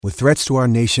With threats to our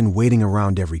nation waiting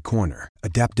around every corner,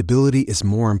 adaptability is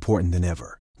more important than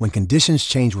ever. When conditions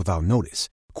change without notice,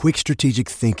 quick strategic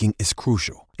thinking is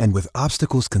crucial. And with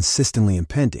obstacles consistently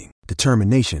impending,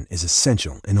 determination is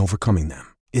essential in overcoming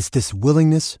them. It's this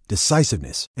willingness,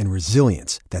 decisiveness, and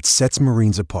resilience that sets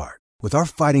Marines apart. With our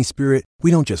fighting spirit, we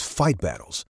don't just fight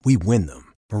battles, we win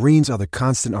them. Marines are the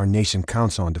constant our nation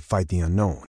counts on to fight the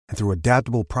unknown. And through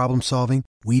adaptable problem solving,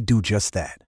 we do just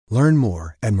that. Learn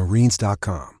more at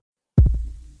marines.com.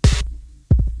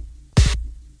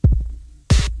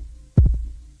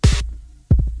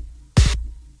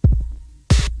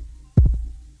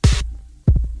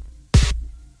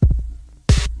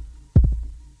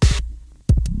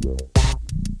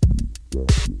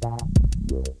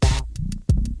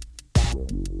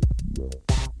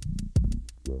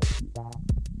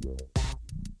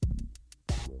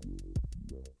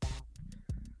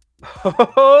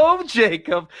 Oh,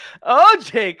 Jacob. Oh,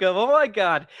 my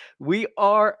God. We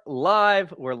are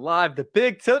live. We're live. The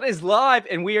Big Tilt is live,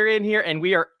 and we are in here, and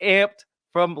we are amped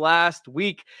from last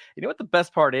week. You know what the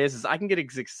best part is I can get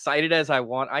as excited as I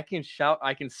want. I can shout.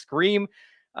 I can scream.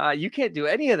 You can't do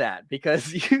any of that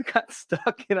because you got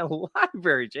stuck in a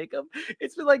library, Jacob.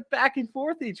 It's been like back and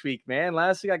forth each week, man.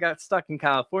 Last week I got stuck in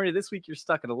California. This week you're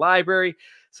stuck in a library.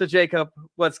 So, Jacob,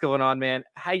 what's going on, man?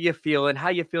 How you feeling? How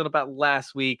you feeling about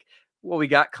last week? What we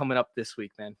got coming up this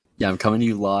week, man? Yeah, I'm coming to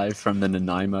you live from the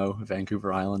Nanaimo,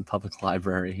 Vancouver Island Public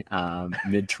Library,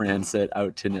 mid-transit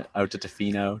out to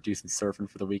Tofino, do some surfing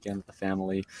for the weekend with the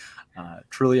family.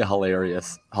 Truly a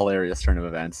hilarious turn of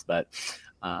events, but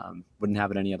wouldn't have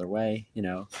it any other way. You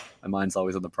know, my mind's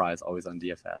always on the prize, always on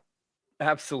DFS.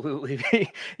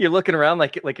 Absolutely. You're looking around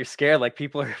like you're scared, like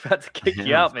people are about to kick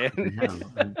you out, man.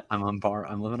 I'm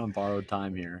living on borrowed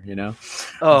time here, you know.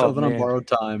 Oh, living on borrowed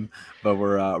time, but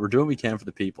we're doing what we can for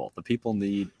the people. The people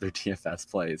need their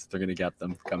DFS plays. They're gonna get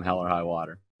them come hell or high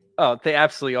water. Oh, they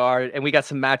absolutely are. And we got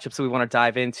some matchups that we want to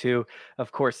dive into,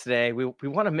 of course, today. We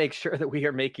want to make sure that we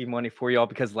are making money for y'all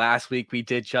because last week we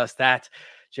did just that.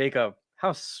 Jacob,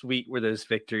 how sweet were those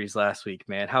victories last week,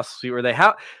 man? How sweet were they?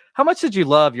 How much did you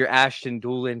love your Ashton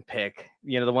Doolin pick?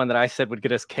 You know, the one that I said would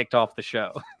get us kicked off the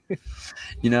show.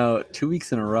 You know, 2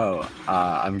 weeks in a row,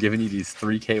 I'm giving you these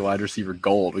 3K wide receiver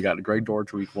gold. We got Greg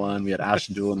Dortch week 1. We had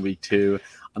Ashton Doolin week 2.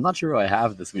 I'm not sure who I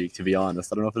have this week, to be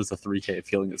honest. I don't know if there's a 3K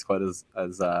appealing that's quite as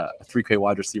a 3K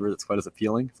wide receiver that's quite as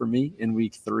appealing for me in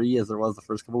week 3 as there was the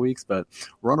first couple of weeks, but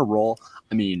we're on a roll.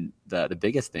 I mean, the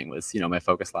biggest thing was, you know, my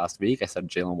focus last week. I said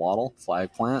Jalen Waddle,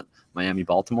 flag plant, Miami,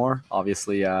 Baltimore.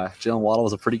 Obviously, Jalen Waddle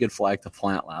was a pretty good flag to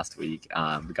plant last week.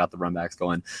 We got the run backs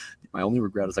going. My only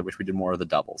regret is I wish we did more of the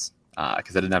doubles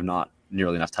because I didn't have not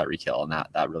nearly enough Tyreek Hill, and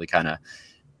that really kind of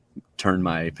turned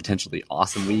my potentially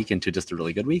awesome week into just a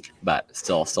really good week, but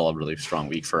still a really strong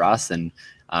week for us. And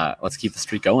let's keep the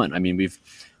streak going. I mean, we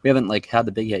haven't like had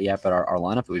the big hit yet, but our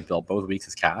lineup that we've built both weeks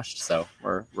is cashed, so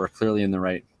we're clearly on the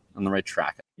right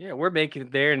track. Yeah, we're making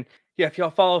it there. And yeah, if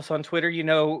y'all follow us on Twitter, you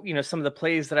know some of the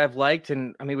plays that I've liked.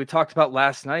 And I mean, we talked about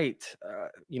last night.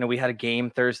 We had a game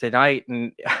Thursday night,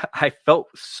 and I felt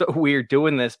so weird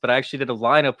doing this, but I actually did a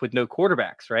lineup with no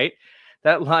quarterbacks, right?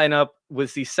 That lineup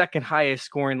was the second highest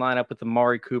scoring lineup with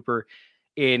Amari Cooper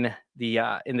in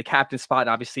the captain spot. And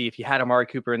obviously, if you had Amari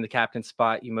Cooper in the captain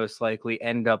spot, you most likely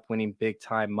end up winning big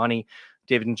time money.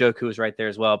 David Njoku was right there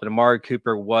as well, but Amari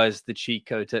Cooper was the cheat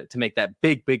code to make that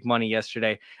big money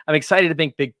yesterday. I'm excited to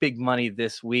make big money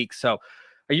this week. So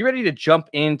are you ready to jump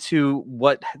into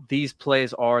what these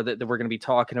plays are that we're going to be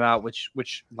talking about, which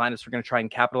lineups we're going to try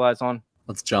and capitalize on?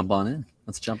 Let's jump on in.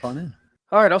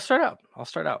 All right, I'll start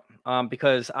out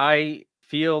because I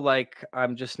feel like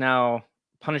I'm just now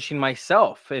punishing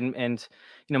myself and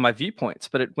my viewpoints.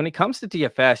 But when it comes to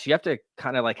DFS, you have to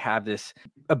kind of like have this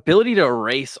ability to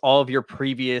erase all of your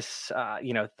previous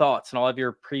thoughts and all of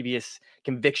your previous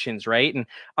convictions, right? And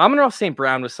Amon-Ra St.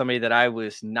 Brown was somebody that I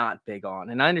was not big on.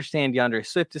 And I understand DeAndre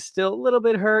Swift is still a little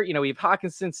bit hurt. We have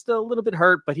Hawkinson still a little bit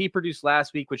hurt, but he produced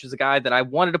last week, which is a guy that I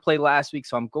wanted to play last week.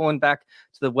 So I'm going back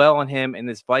to the well on him in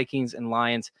this Vikings and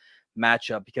Lions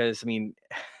matchup because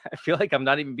I feel like I'm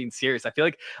not even being serious. I feel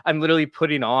like I'm literally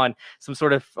putting on some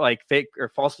sort of like fake or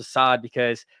false facade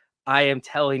because I am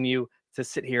telling you to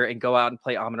sit here and go out and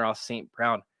play Amon-Ra St.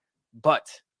 Brown.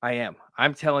 But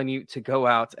I'm telling you to go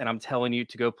out and I'm telling you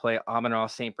to go play Amon-Ra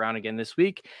St. Brown again this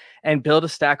week and build a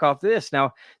stack off this.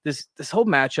 Now, this whole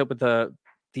matchup with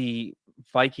the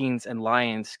Vikings and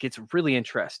Lions gets really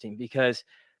interesting because,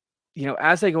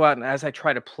 as I go out and as I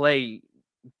try to play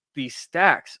these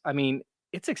stacks,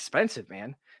 it's expensive,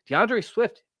 man. DeAndre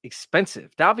Swift, expensive.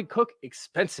 Dalvin Cook,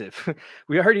 expensive.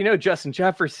 We already know Justin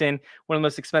Jefferson, one of the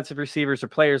most expensive receivers or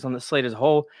players on the slate as a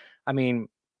whole.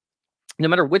 no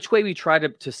matter which way we try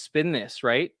to spin this,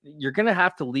 right, you're going to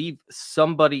have to leave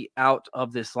somebody out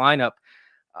of this lineup,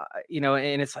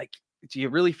 and it's like, do you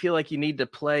really feel like you need to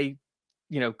play,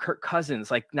 Kirk Cousins?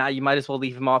 Like, now you might as well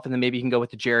leave him off, and then maybe you can go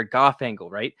with the Jared Goff angle,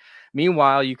 right?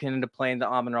 Meanwhile, you can end up playing the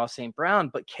Amon-Ra St. Brown,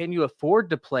 but can you afford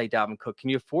to play Dalvin Cook? Can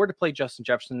you afford to play Justin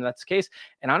Jefferson? And that's the case.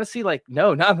 And honestly, like,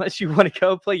 no, not unless you want to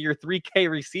go play your 3K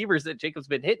receivers that Jacob's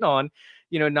been hitting on,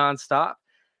 nonstop.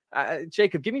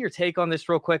 Jacob, give me your take on this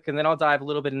real quick, and then I'll dive a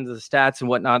little bit into the stats and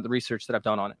whatnot, the research that I've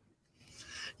done on it.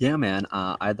 Yeah, man.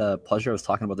 I had the pleasure. I was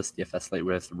talking about this DFS slate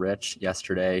with Rich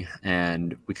yesterday,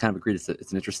 and we kind of agreed it's an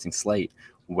interesting slate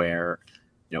where,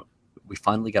 we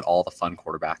finally get all the fun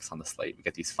quarterbacks on the slate. We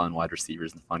get these fun wide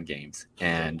receivers and fun games.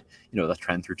 And, the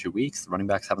trend through 2 weeks, the running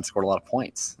backs haven't scored a lot of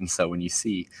points. And so when you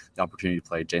see the opportunity to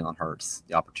play Jalen Hurts,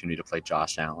 the opportunity to play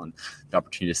Josh Allen, the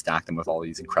opportunity to stack them with all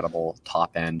these incredible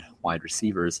top-end wide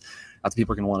receivers, that's what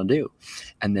people are going to want to do.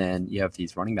 And then you have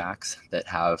these running backs that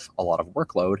have a lot of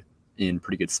workload in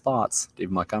pretty good spots.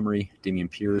 David Montgomery,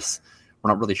 Dameon Pierce. We're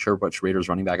not really sure which Raiders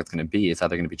running back it's going to be. It's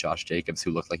either going to be Josh Jacobs,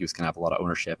 who looked like he was going to have a lot of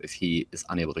ownership if he is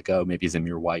unable to go. Maybe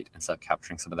Zamir White ends up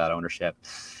capturing some of that ownership.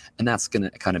 And that's going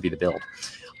to kind of be the build.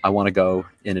 I want to go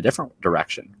in a different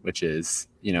direction, which is,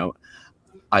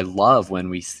 I love when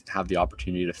we have the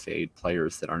opportunity to fade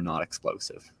players that are not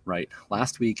explosive, right?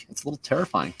 Last week, it's a little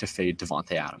terrifying to fade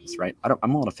Davante Adams, right? I'm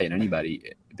not going to fade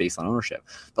anybody based on ownership,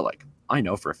 but I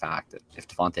know for a fact that if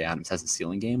Davante Adams has a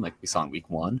ceiling game like we saw in week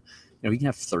 1, he can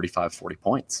have 35, 40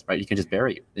 points, right? You can just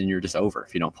bury you, and you're just over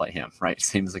if you don't play him, right?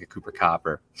 Same as like a Cooper Kupp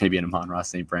or maybe an Amon-Ra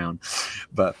St. Brown.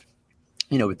 But,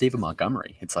 with David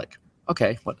Montgomery, it's like,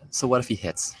 okay, what if he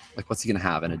hits? Like, what's he going to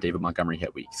have in a David Montgomery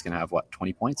hit week? He's going to have,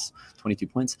 20 points, 22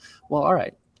 points? Well, all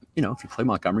right. If you play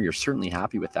Montgomery, you're certainly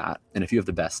happy with that. And if you have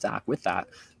the best stack with that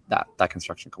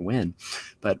construction can win.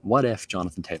 But what if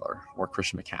Jonathan Taylor or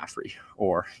Christian McCaffrey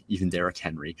or even Derrick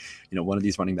Henry, one of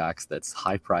these running backs that's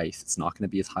high price, it's not going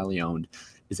to be as highly owned,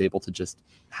 is able to just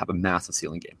have a massive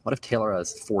ceiling game? What if Taylor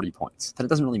has 40 points? Then it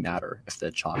doesn't really matter if the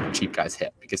cheap guys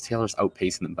hit, because Taylor's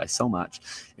outpacing them by so much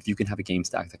if you can have a game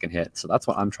stack that can hit. So that's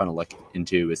what I'm trying to look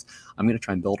into, is I'm going to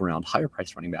try and build around higher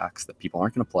priced running backs that people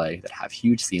aren't going to play, that have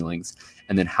huge ceilings,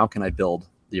 and then how can I build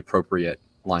the appropriate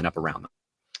lineup around them?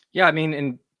 Yeah, I mean,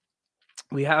 and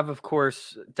we have, of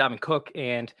course, Dalvin Cook,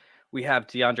 and we have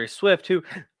DeAndre Swift, who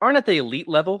aren't at the elite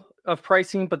level of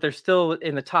pricing, but they're still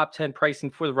in the top 10 pricing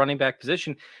for the running back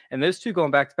position. And those two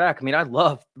going back to back. I mean, I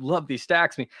love these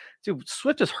stacks. I mean, dude,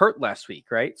 Swift is hurt last week,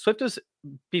 right? Swift is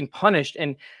being punished,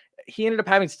 and he ended up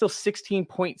having still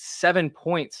 16.7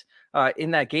 points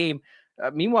in that game.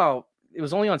 Meanwhile, it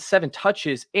was only on 7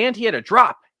 touches, and he had a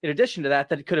drop in addition to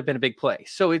that it could have been a big play.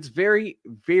 So it's very,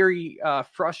 very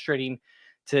frustrating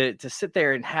to sit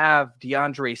there and have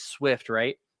DeAndre Swift,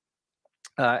 right?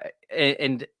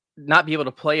 And not be able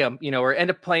to play him, or end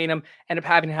up playing him, end up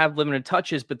having to have limited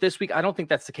touches. But this week, I don't think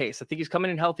that's the case. I think he's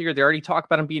coming in healthier. They already talked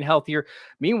about him being healthier.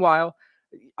 Meanwhile,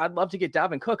 I'd love to get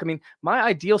Dalvin Cook. I mean, my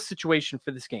ideal situation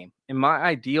for this game and my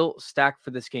ideal stack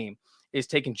for this game is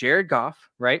taking Jared Goff,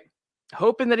 right?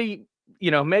 Hoping that he,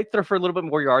 may throw for a little bit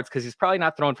more yards, because he's probably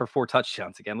not throwing for 4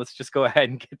 touchdowns again. Let's just go ahead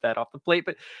and get that off the plate.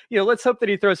 But, let's hope that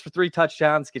he throws for 3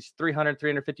 touchdowns, gets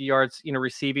 350 yards,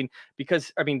 receiving,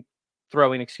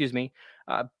 throwing,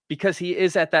 because he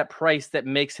is at that price that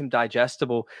makes him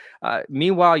digestible.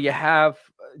 Meanwhile, you have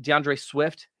DeAndre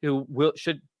Swift, who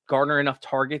should garner enough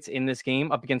targets in this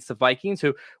game up against the Vikings,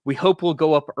 who we hope will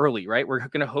go up early, right? We're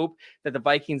going to hope that the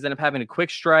Vikings end up having a quick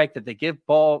strike, that they give the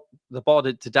ball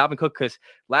to Dalvin Cook, because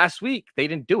last week they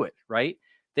didn't do it, right?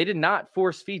 They did not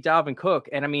force feed Dalvin Cook.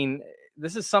 And I mean,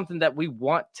 this is something that we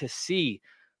want to see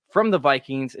from the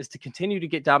Vikings, is to continue to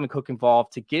get Dalvin Cook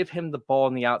involved, to give him the ball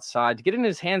on the outside, to get in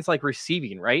his hands like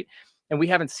receiving, right? And we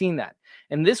haven't seen that.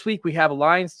 And this week we have a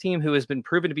Lions team who has been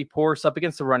proven to be porous up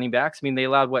against the running backs. I mean, they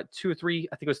allowed 2 or 3,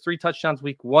 I think it was 3 touchdowns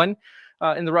week 1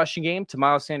 in the rushing game to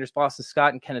Miles Sanders, Boston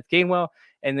Scott, and Kenneth Gainwell.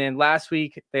 And then last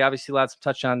week they obviously allowed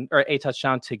a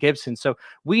touchdown to Gibson. So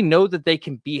we know that they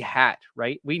can be had,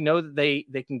 right? We know that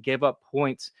they can give up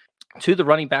points to the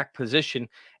running back position.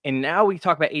 And now we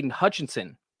talk about Aiden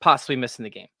Hutchinson possibly missing the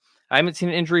game. I haven't seen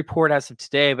an injury report as of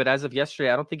today, but as of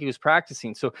yesterday, I don't think he was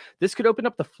practicing. So this could open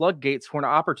up the floodgates for an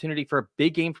opportunity for a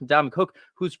big game from Dalvin Cook,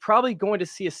 who's probably going to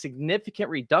see a significant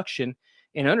reduction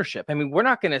in ownership. I mean, we're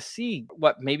not going to see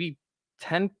maybe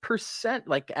 10%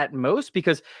 like at most,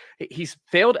 because he's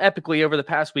failed epically over the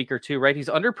past week or two, right? He's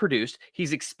underproduced.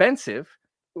 He's expensive.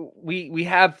 We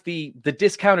have the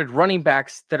discounted running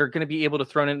backs that are going to be able to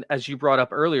throw in, as you brought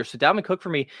up earlier. So Dalvin Cook for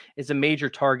me is a major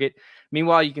target.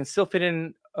 Meanwhile, you can still fit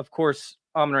in of course,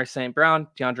 Amon-Ra St. Brown,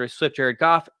 DeAndre Swift, Jared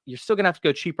Goff, you're still going to have to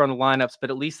go cheaper on the lineups, but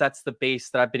at least that's the base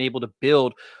that I've been able to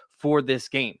build for this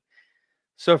game.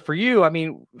 So for you, I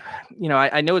mean,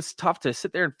 I know it's tough to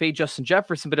sit there and fade Justin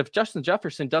Jefferson, but if Justin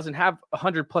Jefferson doesn't have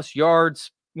 100+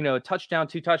 yards, a touchdown,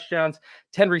 2 touchdowns,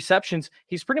 10 receptions,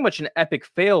 he's pretty much an epic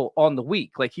fail on the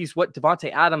week. Like he's what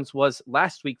Devontae Adams was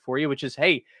last week for you, which is,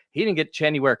 hey, he didn't get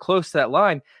anywhere close to that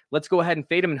line. Let's go ahead and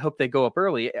fade him and hope they go up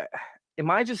early.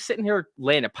 Am I just sitting here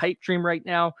laying a pipe dream right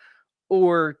now?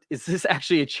 Or is this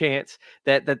actually a chance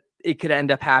that it could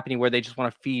end up happening where they just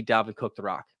want to feed Dalvin Cook the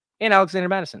rock? And Alexander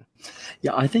Madison.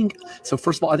 Yeah, I think so.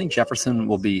 First of all, I think Jefferson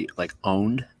will be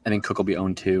owned. I think Cook will be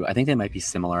owned too. I think they might be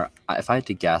similar. If I had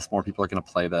to guess, more people are going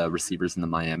to play the receivers in the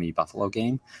Miami Buffalo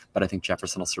game, but I think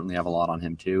Jefferson will certainly have a lot on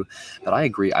him too. But I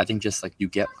agree. I think you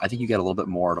get a little bit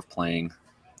more out of playing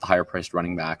the higher priced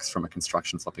running backs from a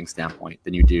construction flipping standpoint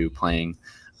than you do playing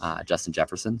Justin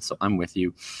Jefferson. So I'm with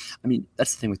you. I mean,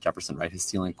 that's the thing with Jefferson, right? His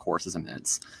ceiling, of course, is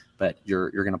immense, but you're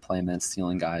going to play immense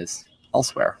ceiling guys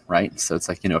elsewhere, right? So it's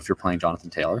if you're playing Jonathan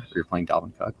Taylor or you're playing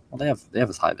Dalvin Cook, well, they have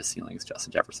as high of a ceiling as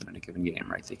Justin Jefferson in a given game,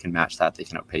 right? They can match that, they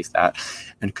can outpace that,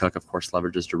 and Cook, of course,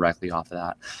 leverages directly off of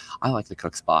that. I like the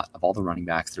Cook spot. Of all the running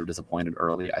backs that were disappointed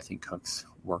early, I think Cook's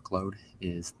workload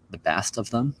is the best of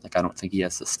them. I don't think he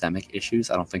has systemic issues.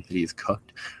 I don't think that he's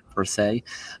cooked per se.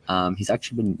 He's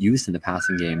actually been used in the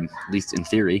passing game, at least in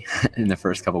theory, in the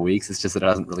first couple of weeks. It's just that it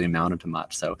hasn't really amounted to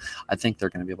much. So I think they're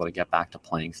going to be able to get back to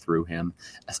playing through him,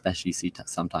 especially you see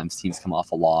sometimes teams come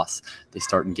off a loss. They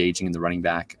start engaging in the running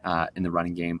back, in the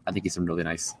running game. I think he's in a really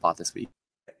nice spot this week.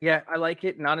 Yeah, I like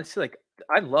it. And honestly,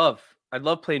 I love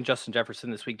playing Justin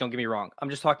Jefferson this week. Don't get me wrong. I'm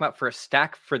just talking about for a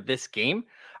stack for this game.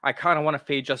 I kind of want to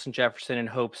fade Justin Jefferson in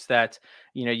hopes that,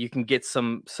 you can get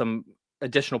some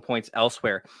additional points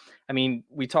elsewhere. I mean,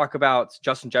 we talk about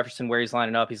Justin Jefferson, where he's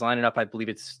lining up. He's lining up, I believe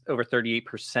it's over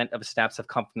 38% of his snaps have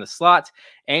come from the slot,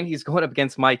 and he's going up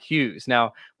against Mike Hughes.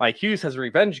 Now, Mike Hughes has a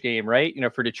revenge game, right?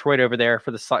 For Detroit over there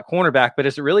for the slot cornerback, but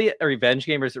is it really a revenge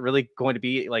game, or is it really going to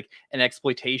be like an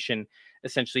exploitation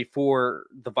essentially for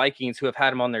the Vikings, who have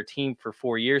had him on their team for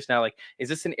 4 years now? Is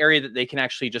this an area that they can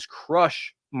actually just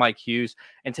crush Mike Hughes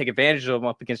and take advantage of him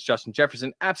up against Justin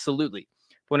Jefferson? Absolutely.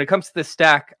 When it comes to this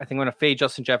stack, I think I'm going to fade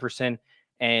Justin Jefferson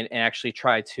and actually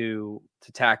try to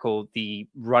tackle the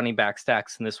running back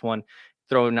stacks in this one.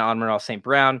 Throw in Amon-Ra St.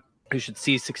 Brown, who should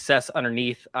see success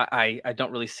underneath. I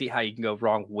don't really see how you can go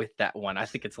wrong with that one. I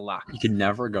think it's a lock. You can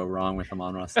never go wrong with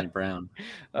Amon-Ra St. Brown.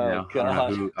 God.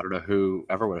 I don't know who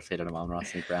ever would have faded Amon-Ra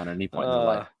St. Brown at any point in their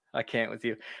life. I can't with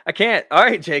you. I can't. All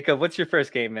right, Jacob, what's your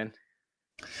first game, man?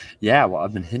 Yeah, well,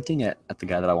 I've been hinting at the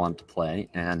guy that I wanted to play,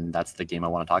 and that's the game I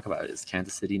want to talk about is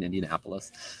Kansas City and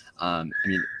Indianapolis. I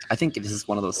think this is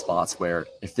one of those spots where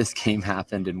if this game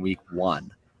happened in week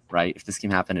 1, right? If this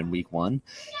game happened in week 1,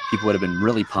 people would have been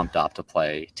really pumped up to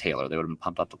play Taylor. They would have been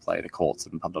pumped up to play the Colts. Would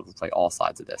have been pumped up to play all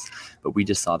sides of this. But we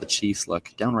just saw the Chiefs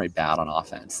look downright bad on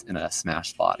offense in a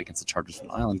smash spot against the Chargers in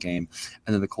an Island game.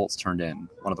 And then the Colts turned in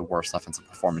one of the worst offensive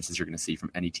performances you're going to see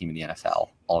from any team in the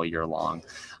NFL all year long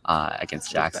against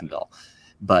Jacksonville.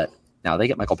 But now they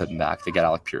get Michael Pittman back. They get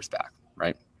Alec Pierce back,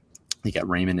 right? They get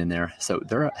Raymond in there. So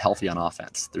they're healthy on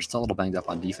offense. They're still a little banged up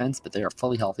on defense, but they are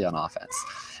fully healthy on offense.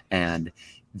 And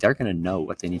they're going to know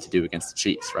what they need to do against the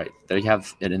Chiefs, right? They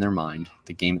have it in their mind,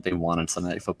 the game that they won on Sunday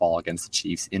Night Football against the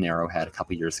Chiefs in Arrowhead a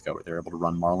couple years ago, where they were able to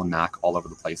run Marlon Mack all over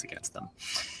the place against them.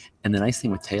 And the nice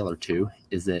thing with Taylor, too,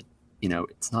 is that,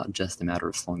 it's not just a matter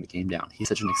of slowing the game down. He's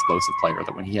such an explosive player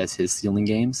that when he has his ceiling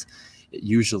games, it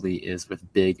usually is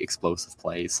with big explosive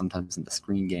plays, sometimes in the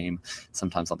screen game,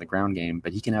 sometimes on the ground game,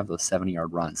 but he can have those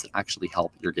 70-yard runs that actually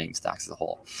help your game stacks as a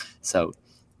whole. So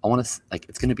I want to,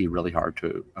 it's going to be really hard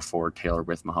to afford Taylor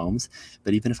with Mahomes,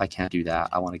 but even if I can't do that,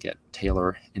 I want to get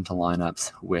Taylor into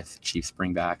lineups with Chiefs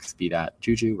bringbacks, be that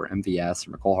Juju or MVS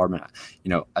or Mecole Hardman.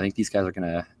 I think these guys are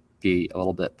going to be a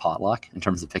little bit potluck in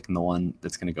terms of picking the one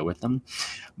that's going to go with them.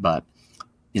 But,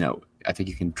 I think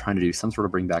you can try to do some sort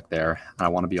of bring back there, and I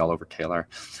want to be all over Taylor.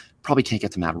 Probably can't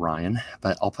get to Matt Ryan,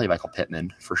 but I'll play Michael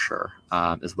Pittman for sure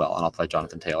as well, and I'll play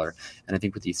Jonathan Taylor. And I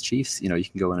think with these Chiefs, you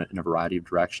can go in a variety of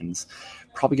directions.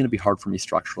 Probably going to be hard for me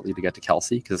structurally to get to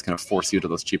Kelsey because it's going to force you to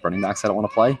those cheap running backs I don't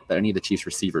want to play, but any of the Chiefs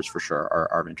receivers for sure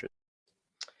are of interest.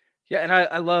 Yeah, and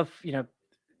I love,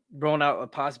 rolling out a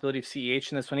possibility of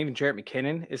CEH in this one. Even Jerick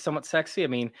McKinnon is somewhat sexy. I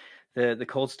mean, the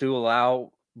Colts do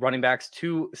allow running backs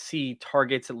to see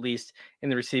targets, at least in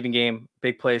the receiving game.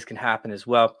 Big plays can happen as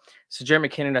well. So Jerick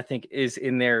McKinnon, I think, is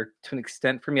in there to an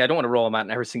extent for me. I don't want to roll him out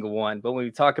in every single one, but when we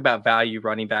talk about value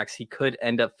running backs, he could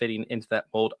end up fitting into that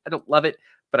mold. I don't love it,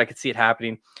 but I could see it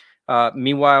happening.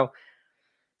 Meanwhile,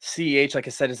 CEH, like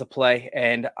I said, is a play,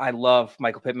 and I love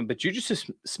Michael Pittman, but Juju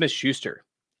Smith-Schuster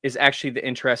is actually the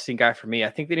interesting guy for me. I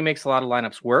think that he makes a lot of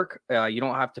lineups work. You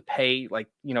don't have to pay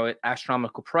an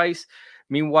astronomical price.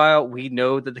 Meanwhile, we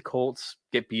know that the Colts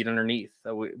get beat underneath.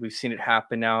 We've seen it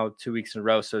happen now 2 weeks in a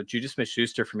row. So Juju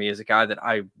Smith-Schuster for me is a guy that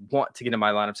I want to get in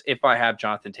my lineups if I have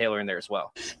Jonathan Taylor in there as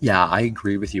well. Yeah, I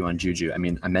agree with you on Juju. I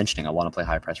mean, I'm mentioning I want to play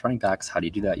high-priced running backs. How do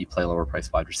you do that? You play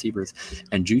lower-priced wide receivers.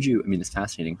 And Juju, I mean, it's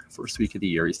fascinating. First week of the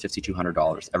year, he's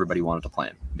 $5,200. Everybody wanted to play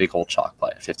him. Big old chalk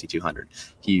play at $5,200.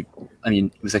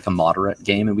 It was like a moderate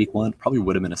game in week one. Probably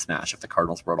would have been a smash if the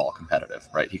Cardinals were at all competitive,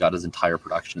 right? He got his entire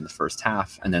production in the first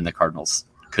half, and then the Cardinals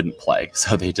couldn't play.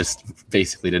 So they just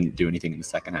basically didn't do anything in the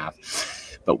second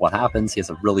half. But what happens? He has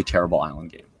a really terrible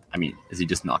island game. I mean, is he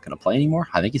just not going to play anymore?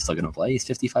 I think he's still going to play. He's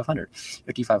 5,500.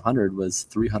 5,500 was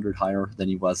 300 higher than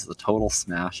he was as a total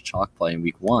smash chalk play in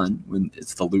week one when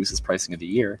it's the loosest pricing of the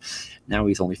year. Now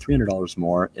he's only $300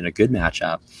 more in a good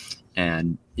matchup.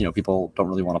 And, people don't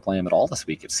really want to play him at all this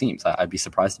week, it seems. I'd be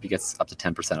surprised if he gets up to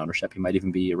 10% ownership. He might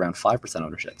even be around 5%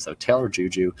 ownership. So Taylor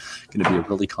Juju going to be a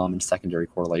really common secondary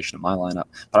correlation in my lineup.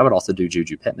 But I would also do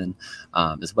Juju Pittman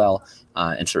as well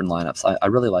in certain lineups. I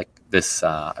really like this.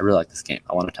 I really like this game.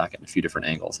 I want to attack it in a few different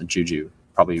angles. And Juju,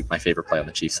 probably my favorite play on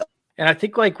the Chiefs side. And I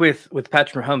think with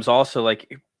Patrick Mahomes also,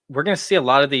 we're going to see a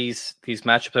lot of these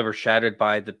matchups overshadowed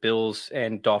by the Bills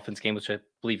and Dolphins game, which I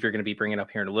believe you're going to be bringing up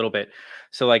here in a little bit.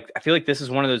 So I feel like this is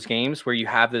one of those games where you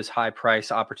have those high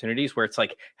price opportunities where it's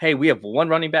like, hey, we have one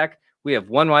running back, we have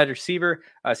one wide receiver,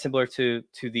 similar to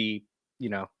the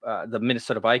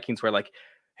Minnesota Vikings, where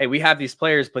hey, we have these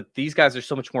players, but these guys are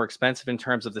so much more expensive in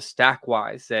terms of the stack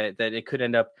wise that it could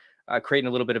end up creating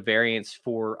a little bit of variance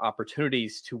for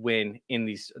opportunities to win in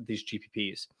these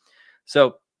GPPs.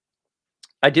 So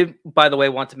I did, by the way,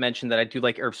 want to mention that I do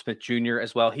like Irv Smith Jr.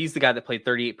 as well. He's the guy that played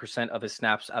 38% of his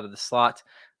snaps out of the slot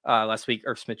last week.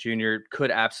 Irv Smith Jr.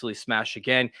 could absolutely smash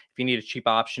again. If you need a cheap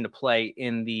option to play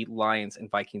in the Lions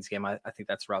and Vikings game, I think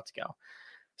that's the route to go.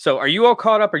 So are you all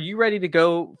caught up? Are you ready to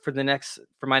go for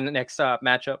my next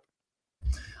matchup?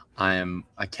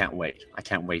 I can't wait. I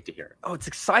can't wait to hear it. Oh, it's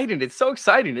exciting. It's so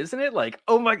exciting, isn't it?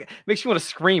 Oh my God. Makes you want to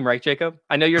scream, right, Jacob?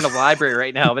 I know you're in a library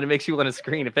right now, but it makes you want to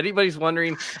scream. If anybody's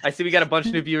wondering, I see we got a bunch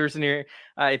of new viewers in here.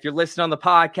 If you're listening on the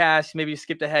podcast, maybe you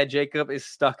skipped ahead. Jacob is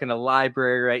stuck in a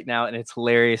library right now, and it's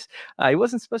hilarious. He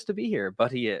wasn't supposed to be here,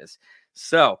 but he is.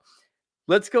 So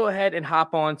let's go ahead and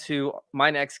hop on to my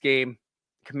next game,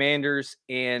 Commanders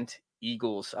and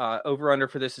Eagles. Over under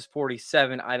for this is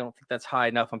 47. I don't think that's high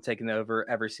enough. I'm taking the over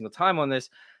every single time on this.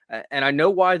 And I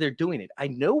know why they're doing it. I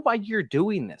know why you're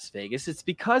doing this, Vegas. It's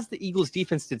because the Eagles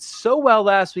defense did so well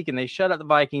last week and they shut out the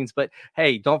Vikings. But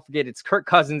hey, don't forget it's Kirk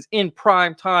Cousins in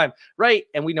prime time, right?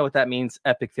 And we know what that means.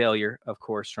 Epic failure, of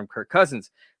course, from Kirk Cousins.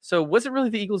 So was it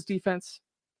really the Eagles defense?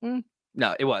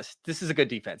 No, it was. This is a good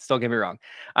defense. Don't get me wrong.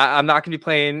 I'm not going to be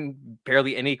playing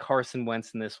barely any Carson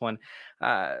Wentz in this one.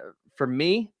 For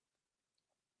me,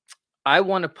 I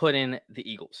want to put in the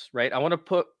Eagles, right? I want to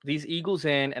put these Eagles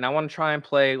in, and I want to try and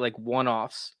play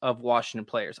one-offs of Washington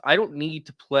players. I don't need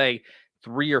to play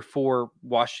 3 or 4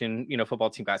 Washington,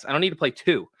 football team guys. I don't need to play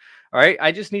 2. All right.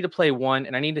 I just need to play 1,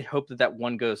 and I need to hope that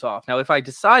one goes off. Now, if I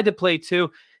decide to play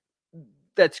 2,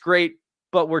 that's great,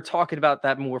 but we're talking about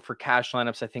that more for cash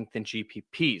lineups, I think, than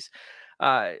GPPs.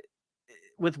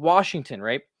 With Washington,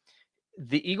 right?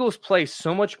 The Eagles play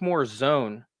so much more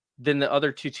zone than the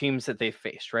other 2 teams that they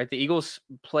faced, right? The Eagles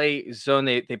play zone.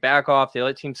 They back off. They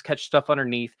let teams catch stuff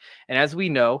underneath. And as we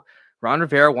know, Ron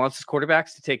Rivera wants his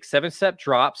quarterbacks to take 7-step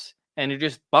drops and to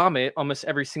just bomb it almost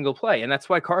every single play. And that's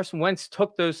why Carson Wentz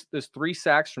took those 3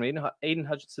 sacks from Aiden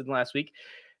Hutchinson last week.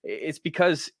 It's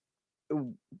because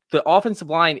the offensive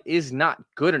line is not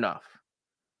good enough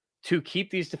to keep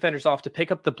these defenders off, to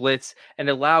pick up the blitz and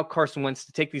allow Carson Wentz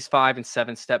to take these 5- and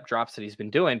 7-step drops that he's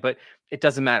been doing. But it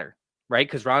doesn't matter, right?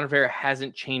 Because Ron Rivera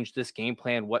hasn't changed this game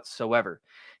plan whatsoever.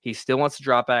 He still wants to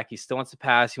drop back. He still wants to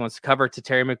pass. He wants to cover to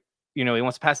Terry he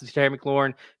wants to pass it to Terry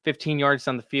McLaurin 15 yards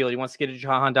down the field. He wants to get to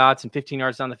Jahan Dotson 15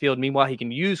 yards down the field. Meanwhile, he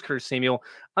can use Curtis Samuel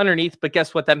underneath. But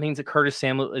guess what? That means that Curtis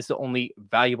Samuel is the only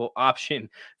valuable option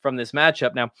from this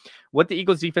matchup. Now, what the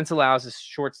Eagles defense allows is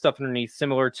short stuff underneath,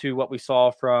 similar to what we saw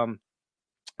from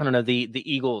the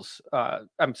Eagles,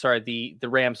 the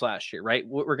Rams last year, right?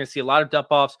 We're going to see a lot of dump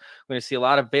offs. We're going to see a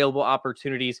lot of available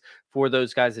opportunities for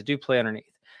those guys that do play underneath.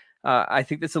 I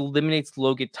think this eliminates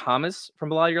Logan Thomas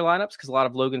from a lot of your lineups because a lot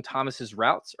of Logan Thomas's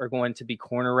routes are going to be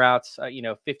corner routes,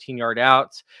 15-yard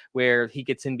outs where he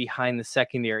gets in behind the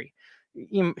secondary.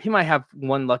 He might have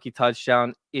one lucky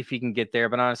touchdown if he can get there,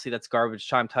 but honestly, that's garbage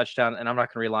time touchdown, and I'm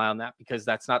not going to rely on that because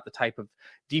that's not the type of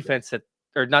defense that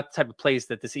or not the type of plays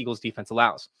that this Eagles defense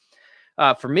allows.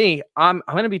 For me, I'm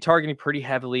going to be targeting pretty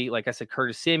heavily, like I said,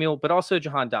 Curtis Samuel, but also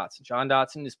Jahan Dotson. Jahan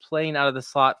Dotson is playing out of the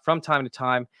slot from time to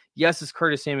time. Yes, it's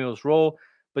Curtis Samuel's role,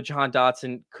 but Jahan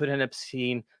Dotson could end up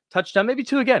seeing touchdown, maybe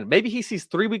 2 again. Maybe he sees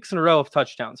 3 weeks in a row of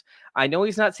touchdowns. I know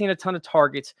he's not seeing a ton of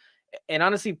targets. And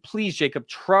honestly, please, Jacob,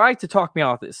 try to talk me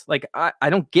out of this. Like, I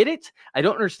don't get it. I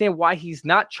don't understand why he's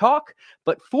not chalk,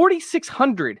 but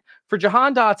 4,600 for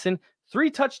Jahan Dotson, 3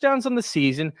 touchdowns on the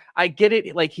season. I get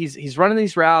it. Like, he's running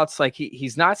these routes. Like,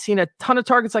 he's not seeing a ton of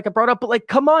targets like I brought up, but like,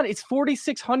 come on, it's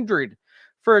 4,600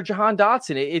 for Jahan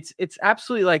Dotson. It's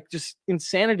absolutely like just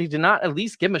insanity to not at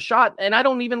least give him a shot. And I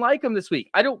don't even like him this week.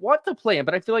 I don't want to play him,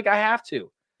 but I feel like I have to.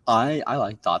 I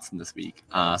like Dotson this week,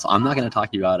 so I'm not going to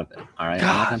talk you out of it. All right,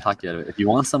 I'm not going to talk you out of it. If you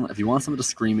want someone to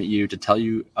scream at you, to tell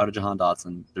you out of Jahan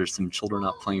Dotson, there's some children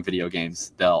up playing video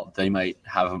games. They might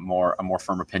have a more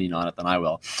firm opinion on it than I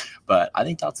will, but I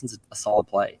think Dotson's a solid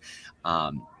play.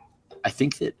 I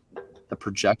think that the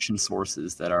projection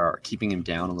sources that are keeping him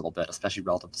down a little bit, especially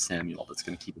relative to Samuel, that's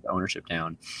going to keep his ownership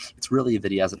down, it's really that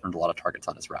he hasn't earned a lot of targets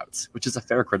on his routes, which is a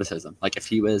fair criticism. Like if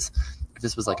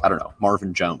this was like, I don't know,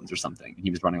 Marvin Jones or something, and he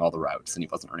was running all the routes and he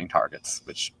wasn't earning targets,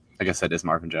 which I guess that is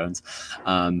Marvin Jones,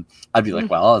 I'd be like,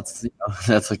 well, it's,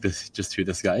 that's like this, just who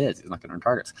this guy is. He's not going to earn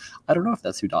targets. I don't know if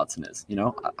that's who Dotson is.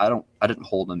 I didn't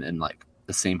hold him in like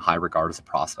the same high regard as a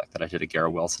prospect that I did a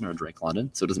Garrett Wilson or a Drake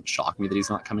London. So it doesn't shock me that he's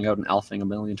not coming out and alphing a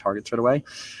million targets right away.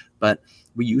 But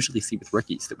we usually see with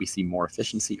rookies that we see more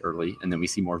efficiency early and then we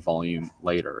see more volume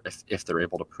later if they're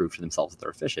able to prove to themselves that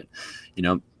they're efficient.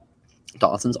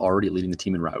 Dotson's already leading the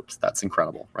team in routes. That's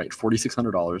incredible, right?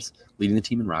 $4,600 leading the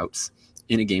team in routes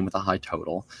in a game with a high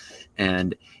total.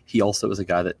 And he also is a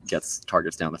guy that gets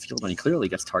targets down the field, and he clearly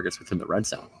gets targets within the red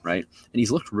zone, right? And he's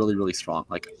looked really, really strong.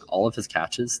 Like all of his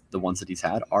catches, the ones that he's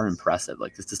had, are impressive.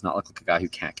 Like this does not look like a guy who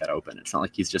can't get open. It's not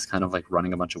like he's just kind of like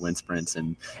running a bunch of wind sprints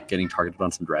and getting targeted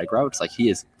on some drag routes. Like he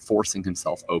is forcing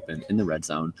himself open in the red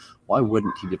zone. Why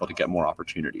wouldn't he be able to get more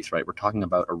opportunities, right? We're talking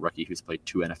about a rookie who's played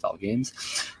 2 NFL games.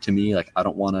 To me, like I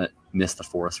don't want to miss the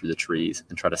forest through the trees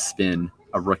and try to spin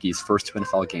a rookie's first 2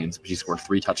 NFL games, which he scored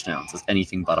 3 touchdowns, as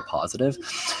anything but a positive.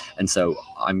 And so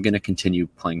I'm going to continue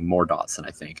playing more Dotson,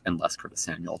 I think, and less Curtis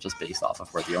Samuel, just based off of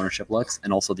where the ownership looks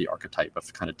and also the archetype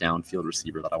of kind of downfield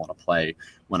receiver that I want to play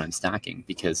when I'm stacking,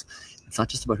 because it's not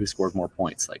just about who scores more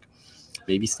points. Like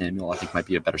maybe Samuel, I think, might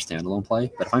be a better standalone play,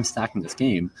 but if I'm stacking this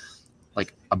game,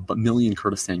 like a million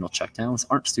Curtis Samuel checkdowns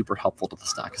aren't super helpful to the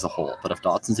stack as a whole. But if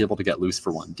Dotson's able to get loose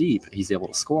for 1 deep, he's able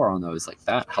to score on those. Like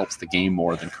that helps the game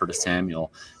more than Curtis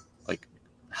Samuel, like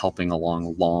helping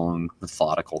along long,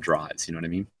 methodical drives. You know what I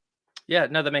mean? Yeah,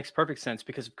 no, that makes perfect sense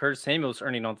because Curtis Samuel's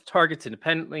earning all the targets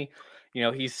independently.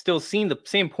 He's still seeing the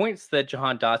same points that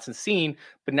Jahan Dotson's seen,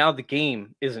 but now the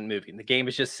game isn't moving. The game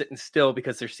is just sitting still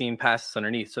because they're seeing passes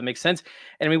underneath. So it makes sense.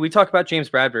 And I mean, we talk about James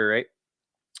Bradberry, right?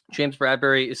 James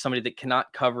Bradberry is somebody that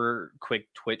cannot cover quick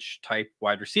twitch type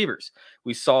wide receivers.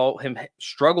 We saw him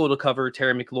struggle to cover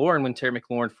Terry McLaurin when Terry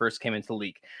McLaurin first came into the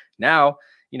league. Now,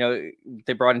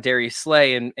 they brought in Darius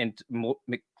Slay and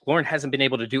McLaurin hasn't been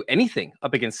able to do anything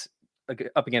up against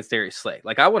Darius Slay.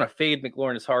 Like I want to fade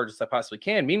McLaurin as hard as I possibly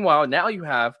can. Meanwhile, now you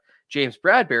have James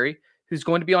Bradberry who's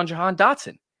going to be on Jahan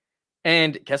Dotson.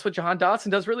 And guess what Jahan Dotson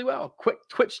does really well? Quick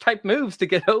twitch type moves to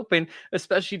get open,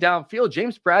 especially downfield.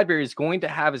 James Bradberry is going to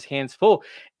have his hands full.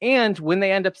 And when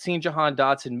they end up seeing Jahan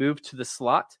Dotson move to the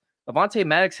slot, Avonte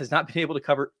Maddox has not been able to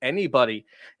cover anybody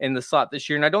in the slot this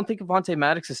year. And I don't think Avonte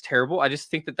Maddox is terrible. I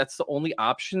just think that that's the only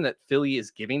option that Philly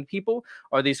is giving people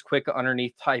are these quick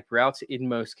underneath type routes in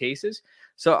most cases.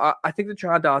 So I think that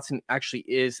Jahan Dotson actually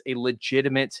is a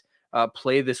legitimate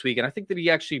play this week. And I think that he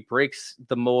actually breaks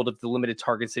the mold of the limited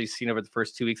targets that he's seen over the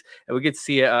first 2 weeks. And we could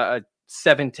see a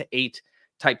 7 to 8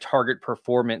 type target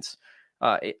performance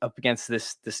up against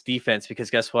this defense, because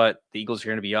guess what? The Eagles are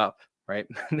going to be up, right?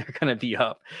 They're going to be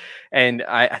up. And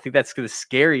I think that's the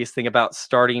scariest thing about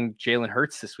starting Jalen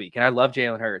Hurts this week. And I love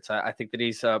Jalen Hurts. I think that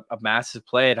he's a massive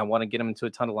play and I want to get him into a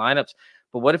ton of lineups.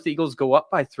 But what if the Eagles go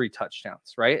up by 3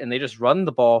 touchdowns, right? And they just run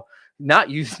the ball,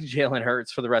 not using Jalen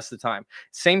Hurts for the rest of the time.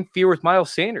 Same fear with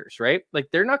Miles Sanders, right? Like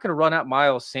they're not going to run out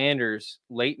Miles Sanders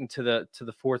late into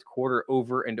the fourth quarter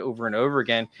over and over and over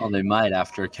again. Well, they might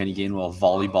after Kenny Gainwell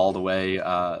volleyballed away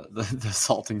the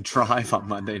assaulting drive on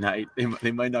Monday night.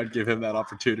 They might not give him that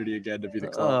opportunity again to be the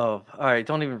club. Oh, all right.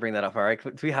 Don't even bring that up. All right.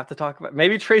 Do we have to talk about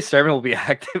maybe Trey Sermon will be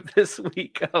active this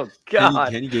week? Oh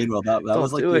God. Kenny Gainwell, that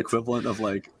was like the equivalent of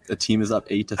like the team is up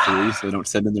 8-3, so they don't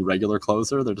send in the regular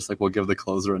closer. They're just like, we'll give the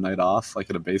closer a night off, like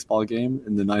at a baseball game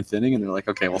in the 9th inning, and they're like,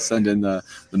 okay, we'll send in the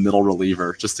middle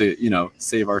reliever just to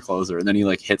save our closer. And then he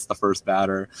like hits the first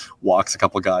batter, walks a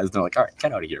couple guys, and they're like, all right,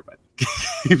 get out of here, bud.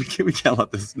 we can't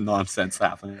let this nonsense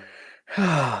happen.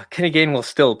 Kenny Gainwell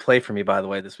still play for me, by the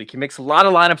way, this week. He makes a lot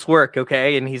of lineups work,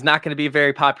 okay? And he's not going to be a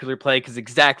very popular play because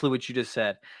exactly what you just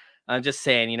said. I'm just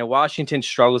saying, Washington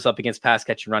struggles up against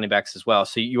pass-catching running backs as well.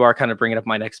 So you are kind of bringing up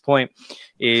my next point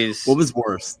is... What was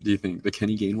worse, do you think? The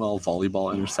Kenny Gainwell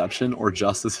volleyball interception or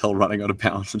Justice Hill running out of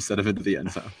bounds instead of into the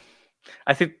end zone?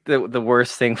 I think the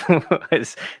worst thing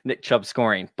was Nick Chubb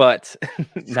scoring, but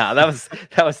that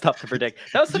was tough to predict.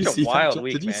 That was such a wild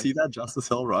week. Did you see that Justice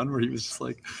Hill run where he was just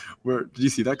like, did you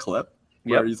see that clip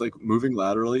where he's like moving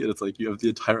laterally and it's like you have the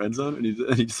entire end zone and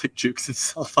he just like jukes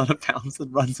himself out of bounds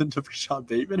and runs into Rashad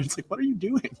Bateman? It's like, what are you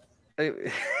doing?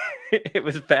 It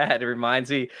was bad. It reminds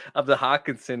me of the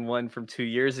Hawkinson one from 2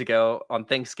 years ago on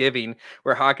Thanksgiving,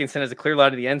 where Hawkinson has a clear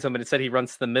line of the end zone, but instead he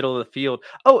runs to the middle of the field.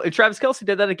 Oh, and Travis Kelce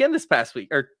did that again this past week.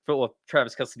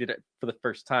 Travis Kelce did it for the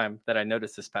first time that I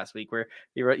noticed this past week, where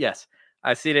he wrote, yes,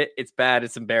 I've seen it. It's bad.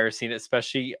 It's embarrassing,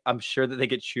 especially I'm sure that they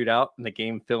get chewed out in the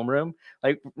game film room.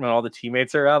 Like when all the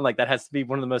teammates are around, like that has to be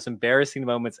one of the most embarrassing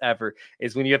moments ever,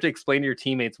 is when you have to explain to your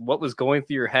teammates what was going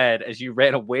through your head as you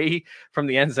ran away from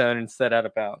the end zone instead out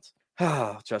of bounds.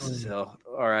 Oh, Justice Hill,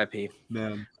 RIP.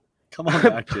 Man, come on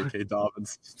back, J.K.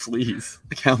 Dobbins, please.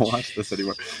 I can't watch this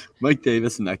anymore. Mike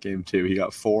Davis in that game too. He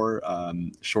got 4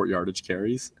 short yardage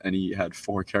carries, and he had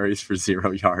 4 carries for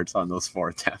 0 yards on those 4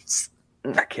 attempts.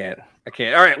 I can't.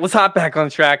 All right, let's hop back on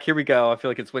track. Here we go. I feel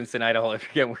like it's Winston Idaho.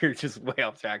 Again, we're just way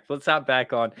off track. Let's hop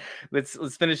back on. Let's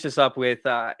finish this up with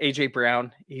AJ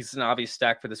Brown. He's an obvious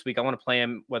stack for this week. I want to play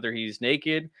him whether he's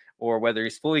naked or whether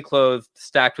he's fully clothed,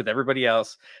 stacked with everybody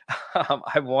else.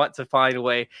 I want to find a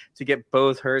way to get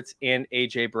both Hurts and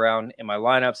AJ Brown in my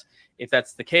lineups. If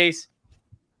that's the case,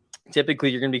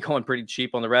 typically you're going to be going pretty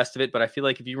cheap on the rest of it. But I feel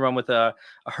like if you run with a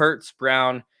Hurts,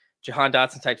 Brown, Jahan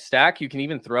Dotson type stack, you can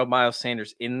even throw Miles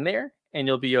Sanders in there and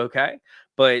you'll be okay.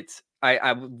 But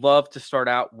I would love to start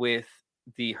out with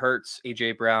the Hurts,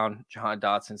 AJ Brown, Jahan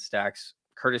Dotson stacks,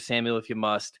 Curtis Samuel if you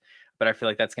must. But I feel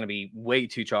like that's going to be way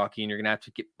too chalky and you're going to have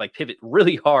to pivot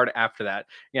really hard after that.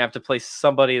 You're going to have to play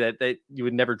somebody that you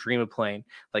would never dream of playing.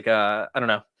 Like, I don't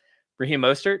know, Raheem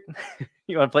Mostert.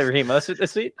 You want to play Raheem Mostert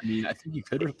this week? I mean, I think you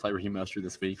could play Raheem Mostert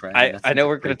this week, right? I know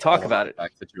we're going to talk about it.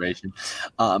 Situation.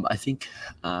 I think,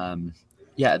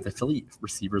 the Philly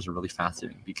receivers are really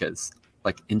fascinating because,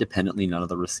 like, independently, none of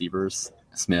the receivers,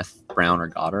 Smith, Brown, or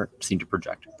Goddard, seem to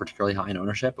project particularly high in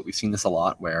ownership. But we've seen this a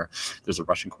lot where there's a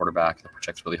Russian quarterback that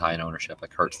projects really high in ownership,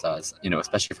 like Hurts does.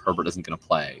 Especially if Herbert isn't going to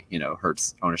play,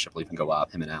 Hurts' ownership will even go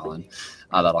up. Him and Allen,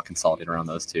 that'll consolidate around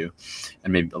those two,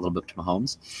 and maybe a little bit to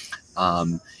Mahomes.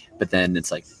 But then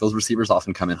it's like those receivers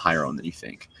often come in higher owned than you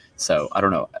think. So I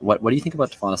don't know. What do you think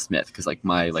about Devonta Smith? Because like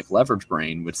my leverage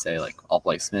brain would say I'll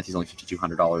play Smith. He's only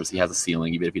 $5,200. He has a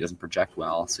ceiling, even if he doesn't project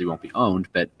well, so he won't be owned.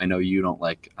 But I know you don't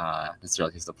like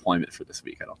necessarily his deployment for this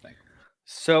week. I don't think.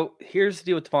 So here's the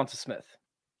deal with Devonta Smith.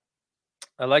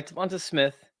 I like Devonta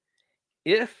Smith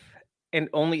if and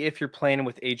only if you're playing him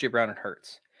with AJ Brown and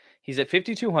Hurts. He's at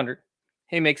 5,200.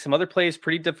 He makes some other plays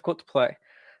pretty difficult to play.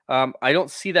 I don't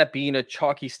see that being a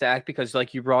chalky stack because,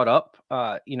 like you brought up,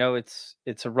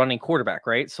 it's a running quarterback,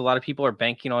 right? So a lot of people are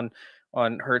banking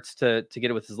on Hurts to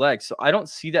get it with his legs. So I don't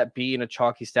see that being a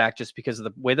chalky stack just because of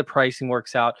the way the pricing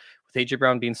works out with AJ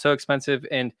Brown being so expensive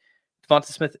and Devonta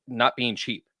Smith not being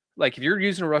cheap. Like if you're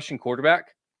using a rushing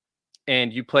quarterback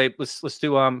and you play, let's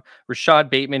do Rashad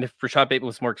Bateman. If Rashad Bateman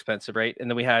was more expensive, right?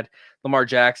 And then we had Lamar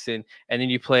Jackson, and then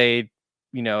you played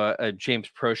a James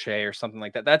Prochet or something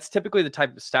like that. That's typically the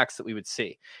type of stacks that we would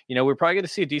see. We're probably going to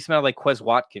see a decent amount of like Quez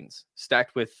Watkins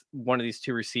stacked with one of these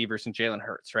two receivers and Jalen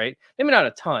Hurts, right? Maybe not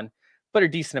a ton, but a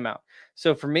decent amount.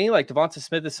 So for me, like Devonta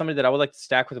Smith is somebody that I would like to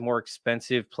stack with a more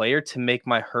expensive player to make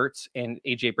my Hurts and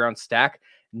AJ Brown stack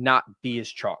not be as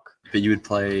chalk. But you would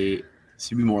play,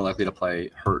 so you'd be more likely to play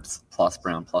Hurts plus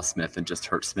Brown plus Smith than just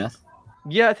Hurts Smith?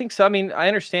 Yeah, I think so. I mean, I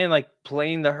understand like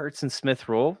playing the Hurts and Smith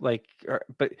role, but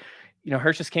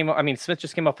Hurts just came up. I mean, Smith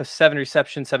just came off a 7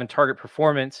 reception, 7 target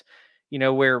performance,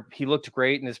 where he looked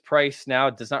great, and his price now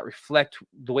does not reflect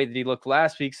the way that he looked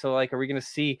last week. So, like, are we going to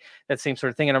see that same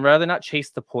sort of thing? And I'd rather not chase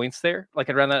the points there.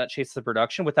 Like, I'd rather not chase the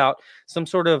production without some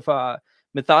sort of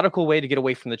methodical way to get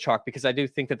away from the chalk, because I do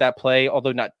think that play,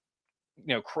 although not,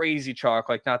 crazy chalk,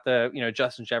 like not the,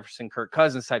 Justin Jefferson, Kirk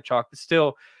Cousins type chalk, but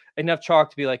still enough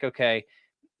chalk to be like, okay,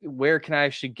 where can I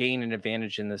actually gain an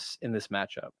advantage in this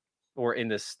matchup? Or in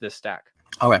this stack.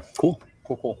 Okay, cool.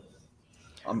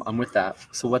 I'm with that.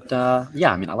 So what?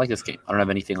 Yeah, I mean, I like this game. I don't have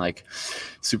anything like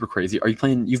super crazy. Are you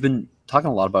playing? You've been talking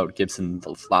a lot about Gibson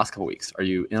the last couple of weeks. Are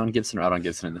you in on Gibson or out on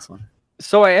Gibson in this one?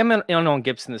 So I am in on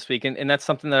Gibson this week, and that's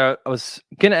something that I was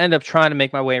going to end up trying to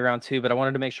make my way around to, but I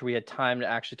wanted to make sure we had time to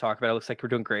actually talk about it. It looks like we're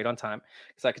doing great on time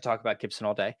because I could talk about Gibson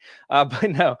all day. But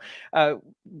no, the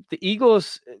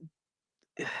Eagles,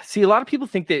 see, a lot of people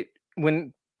think that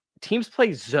when teams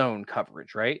play zone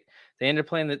coverage, right, they end up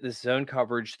playing this zone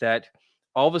coverage that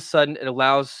all of a sudden it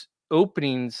allows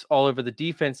openings all over the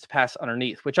defense to pass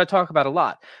underneath, which I talk about a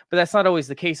lot, but that's not always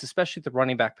the case, especially at the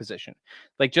running back position.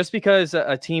 Like just because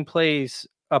a team plays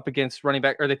up against running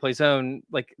back or they play zone,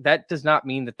 like that does not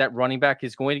mean that running back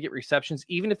is going to get receptions,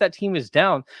 even if that team is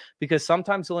down, because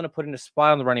sometimes they'll end up putting a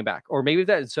spy on the running back, or maybe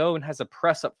that zone has a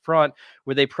press up front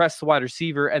where they press the wide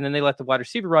receiver and then they let the wide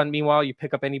receiver run. Meanwhile, you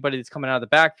pick up anybody that's coming out of the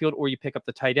backfield, or you pick up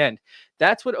the tight end.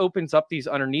 That's what opens up these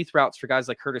underneath routes for guys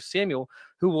like Curtis Samuel,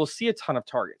 who will see a ton of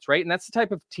targets, right? And that's the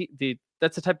type of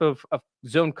that's the type of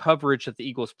zone coverage that the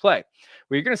Eagles play,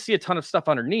 where you're going to see a ton of stuff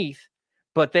underneath,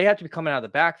 but they have to be coming out of the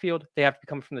backfield. They have to be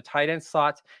coming from the tight end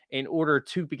slot in order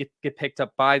to get picked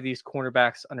up by these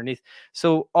cornerbacks underneath.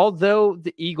 So although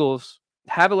the Eagles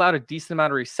have allowed a decent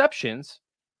amount of receptions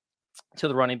to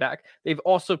the running back, they've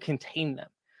also contained them.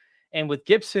 And with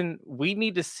Gibson, we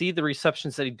need to see the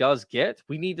receptions that he does get.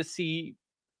 We need to see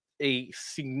a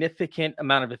significant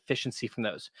amount of efficiency from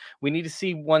those. We need to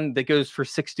see one that goes for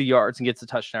 60 yards and gets a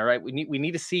touchdown, right? We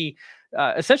need to see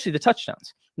essentially the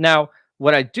touchdowns. Now,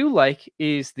 what I do like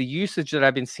is the usage that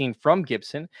I've been seeing from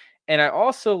Gibson. And I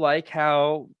also like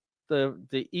how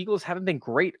the Eagles haven't been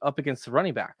great up against the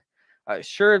running back.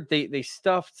 Sure, they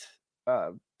stuffed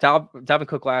Dalvin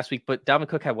Cook last week, but Dalvin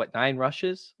Cook had 9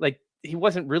 rushes? Like, he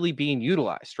wasn't really being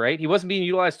utilized, right? He wasn't being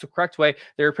utilized the correct way.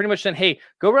 They were pretty much saying, hey,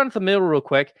 go run to the middle real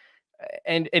quick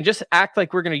and just act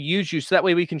like we're going to use you so that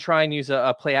way we can try and use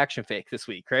a play action fake this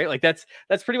week, right? Like that's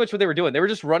pretty much what they were doing. They were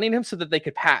just running him so that they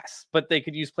could pass, but they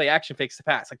could use play action fakes to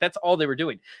pass. Like that's all they were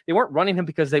doing. They weren't running him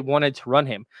because they wanted to run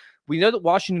him. We know that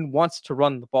Washington wants to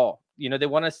run the ball. You know, they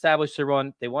want to establish their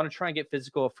run. They want to try and get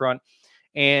physical up front.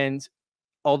 And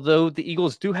although the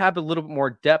Eagles do have a little bit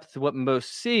more depth than what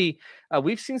most see,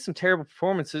 we've seen some terrible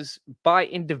performances by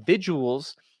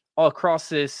individuals all across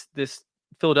this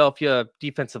Philadelphia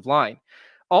defensive line.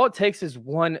 All it takes is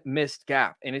one missed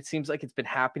gap, and it seems like it's been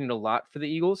happening a lot for the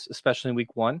Eagles, especially in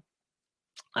week 1.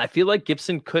 I feel like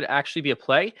Gibson could actually be a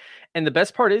play, and the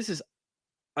best part is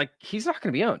like he's not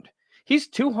going to be owned. He's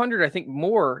 200, I think,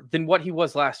 more than what he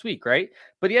was last week, right?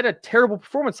 But he had a terrible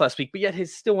performance last week, but yet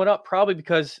his still went up probably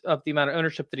because of the amount of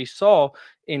ownership that he saw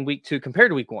in week 2 compared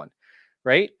to week 1,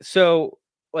 right? So,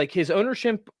 like, his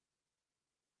ownership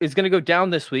is going to go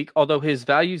down this week, although his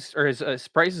values or his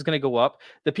price is going to go up.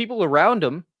 The people around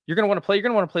him, you're going to want to play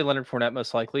Leonard Fournette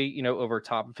most likely, you know, over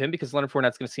top of him, because Leonard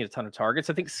Fournette's going to see a ton of targets.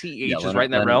 I think CH is right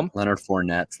in that realm. Leonard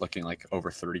Fournette's looking like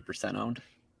over 30% owned.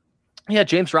 Yeah,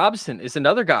 James Robinson is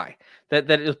another guy that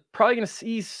is probably going to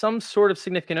see some sort of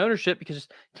significant ownership because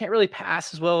can't really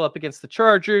pass as well up against the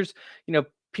Chargers. You know,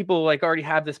 people like already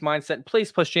have this mindset in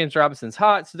place, plus James Robinson's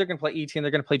hot, so they're going to play ET and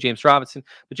they're going to play James Robinson,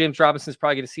 but James Robinson is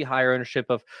probably going to see higher ownership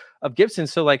of Gibson.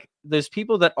 So like those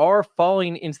people that are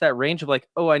falling into that range of like,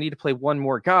 oh, I need to play one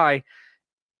more guy.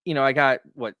 You know, I got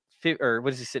what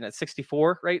is he sitting at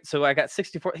 64, right? So I got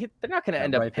 64. They're not going to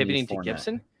end up pivoting to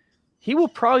Gibson. He will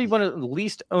probably be one of the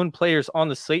least owned players on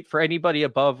the slate for anybody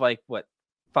above like what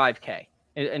 5K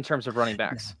in terms of running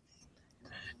backs.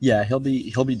 Yeah, he'll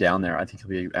be down there. I think he'll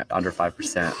be under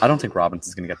 5%. I don't think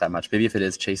Robinson's going to get that much. Maybe if it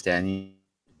is Chase Daniel,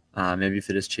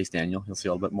 you'll see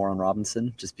a little bit more on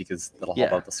Robinson just because that'll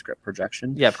help out the script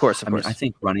projection. Yeah, of course. I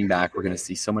think running back, we're going to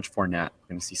see so much Fournette. We're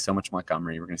going to see so much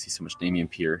Montgomery. We're going to see so much Dameon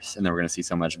Pierce. And then we're going to see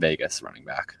so much Vegas running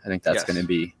back. I think that's going to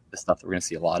be the stuff that we're going to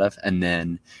see a lot of. And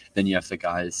then you have the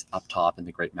guys up top in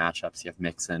the great matchups. You have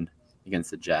Mixon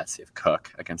against the Jets. You have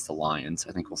Cook against the Lions.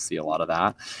 I think we'll see a lot of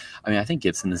that. I mean, I think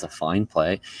Gibson is a fine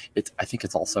play. I think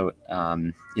it's also,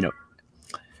 I'm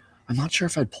not sure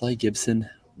if I'd play Gibson.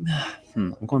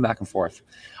 I'm going back and forth.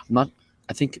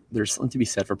 I think there's something to be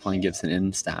said for playing Gibson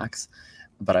in stacks,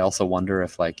 but I also wonder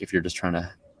if you're just trying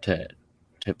to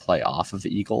play off of the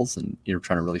Eagles and you're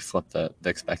trying to really flip the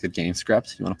expected game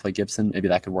script, you want to play Gibson, maybe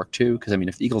that could work too. Because I mean,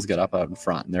 if the Eagles get up out in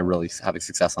front and they're really having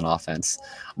success on offense,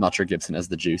 I'm not sure Gibson has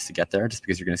the juice to get there, just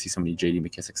because you're going to see so many JD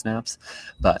McKissic snaps.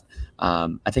 But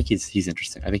I think he's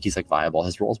interesting. I think he's like viable.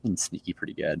 His role's been sneaky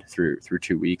pretty good through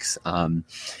 2 weeks.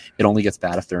 It only gets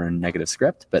bad if they're in negative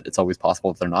script, but it's always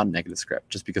possible if they're not in negative script.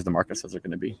 Just because the market says they're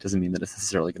going to be doesn't mean that it's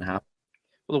necessarily going to happen.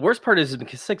 Well, the worst part is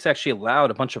McKiссic's actually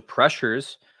allowed a bunch of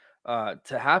pressures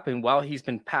to happen while he's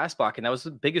been pass blocking. That was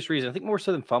the biggest reason. I think more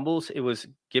so than fumbles, it was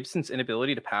Gibson's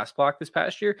inability to pass block this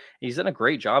past year. He's done a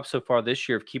great job so far this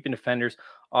year of keeping defenders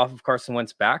off of Carson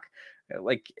Wentz back.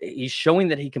 Like, he's showing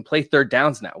that he can play third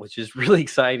downs now, which is really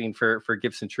exciting for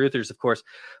Gibson truthers, of course.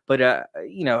 But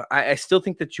I still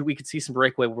think that we could see some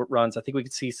breakaway runs. I think we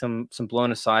could see some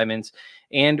blown assignments,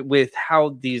 and with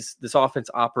how this offense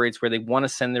operates, where they want to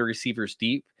send their receivers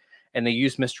deep and they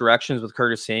use misdirections with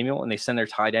Curtis Samuel and they send their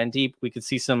tight end deep, we could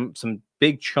see some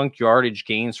big chunk yardage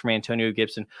gains from Antonio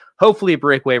Gibson. Hopefully a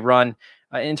breakaway run.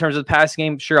 In terms of the passing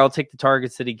game, sure, I'll take the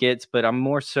targets that he gets, but I'm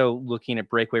more so looking at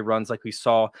breakaway runs like we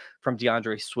saw from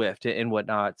DeAndre Swift and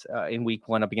whatnot in week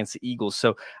 1 up against the Eagles.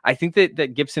 So I think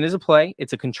that Gibson is a play.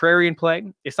 It's a contrarian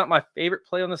play. It's not my favorite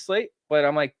play on the slate, but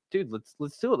I'm like, dude,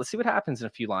 let's do it. Let's see what happens in a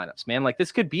few lineups, man. Like,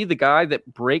 this could be the guy that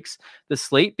breaks the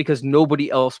slate because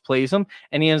nobody else plays him,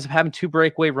 and he ends up having 2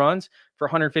 breakaway runs for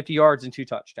 150 yards and 2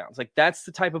 touchdowns. Like, that's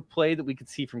the type of play that we could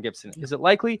see from Gibson. Is it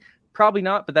likely? Probably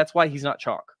not, but that's why he's not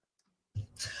chalk.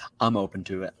 I'm open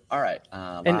to it. All right.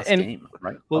 Last game,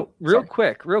 right? Well, real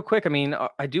quick. I mean,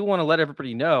 I do want to let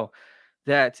everybody know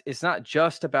that it's not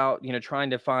just about, trying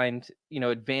to find,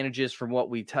 advantages from what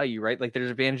we tell you, right? Like, there's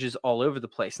advantages all over the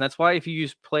place. And that's why if you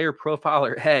use Player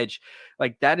Profiler Edge,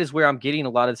 like, that is where I'm getting a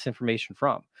lot of this information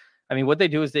from. I mean, what they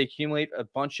do is they accumulate a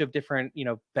bunch of different,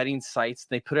 betting sites.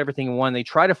 They put everything in one. They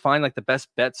try to find like the best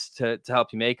bets to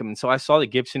help you make them. And so I saw that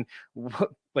Gibson,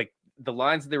 like, the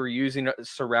lines that they were using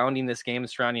surrounding this game and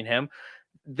surrounding him,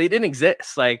 they didn't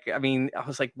exist. Like, I mean, I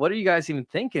was like, what are you guys even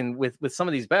thinking with some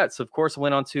of these bets? So of course I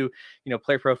went on to,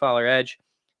 Player Profiler Edge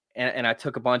and I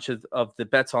took a bunch of the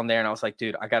bets on there and I was like,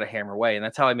 dude, I got to hammer away. And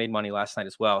that's how I made money last night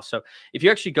as well. So if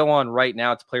you actually go on right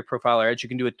now to Player Profiler Edge, you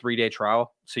can do a 3-day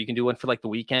trial. So you can do one for like the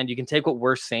weekend. You can take what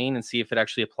we're saying and see if it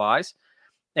actually applies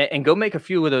and go make a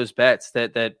few of those bets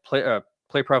that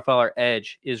Player Profiler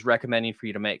Edge is recommending for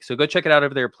you to make. So go check it out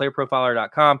over there at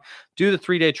playerprofiler.com. Do the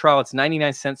 3-day trial. It's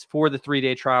 99 cents for the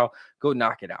 3-day trial. Go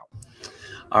knock it out.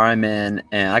 All right, man.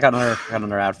 And I got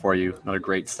another ad for you. Another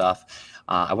great stuff.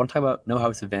 I want to talk about no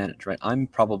house advantage, right? I'm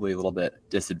probably a little bit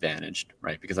disadvantaged,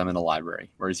 right? Because I'm in the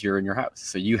library, whereas you're in your house.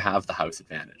 So you have the house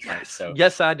advantage, right? So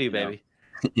yes, I do, baby.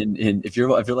 If you're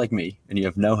like me and you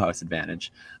have no house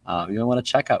advantage, you want to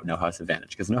check out No House Advantage,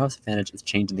 because No House Advantage is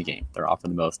changing the game. They're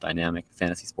offering the most dynamic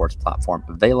fantasy sports platform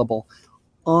available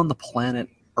on the planet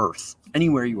Earth,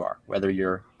 anywhere you are, whether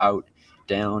you're out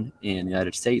down in the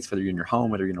United States, whether you're in your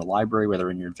home, whether you're in a library,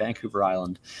 whether you're in Vancouver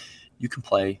Island, you can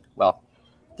play. Well,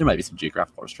 there might be some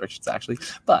geographical restrictions, actually,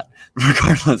 but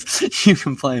regardless, you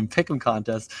can play in pick'em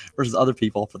contests versus other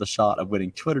people for the shot of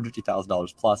winning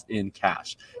 $250,000 plus in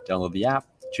cash. Download the app,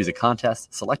 choose a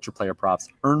contest, select your player props,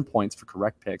 earn points for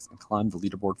correct picks, and climb the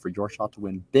leaderboard for your shot to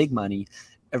win big money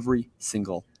every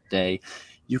single day.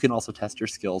 You can also test your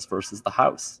skills versus the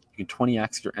house. You can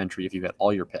 20x your entry if you hit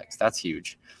all your picks. That's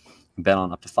huge. You can bet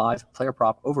on up to 5 player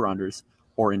prop over-unders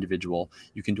or individual.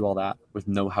 You can do all that with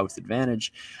no house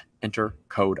advantage. Enter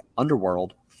code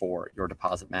Underworld for your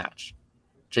deposit match.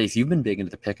 Chase, you've been big into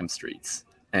the pick'em streets,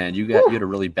 and you had a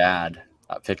really bad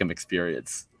pick'em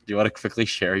experience. Do you want to quickly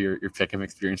share your pick'em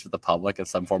experience with the public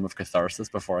as some form of catharsis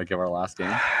before I give our last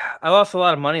game? I lost a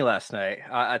lot of money last night.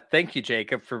 Thank you,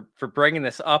 Jacob, for bringing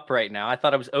this up right now. I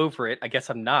thought I was over it. I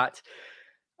guess I'm not.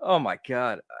 Oh my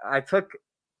God. I took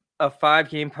a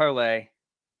 5-player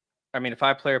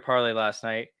parlay last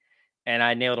night, and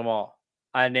I nailed them all.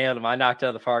 I nailed them. I knocked it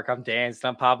out of the park. I'm dancing.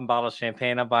 I'm popping bottles of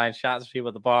champagne. I'm buying shots for people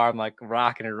at the bar. I'm like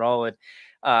rocking and rolling.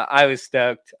 I was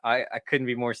stoked. I couldn't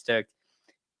be more stoked.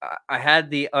 I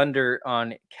had the under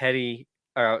on not Kenny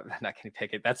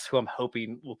Pickett. That's who I'm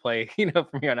hoping will play,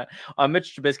 from here on out. On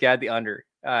Mitch Trubisky, I had the under.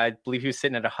 I believe he was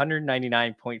sitting at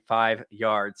 199.5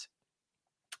 yards.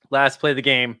 Last play of the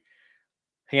game,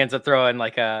 he ends up throwing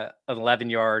like an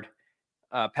 11-yard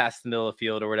past the middle of the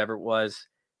field or whatever it was.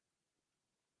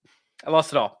 I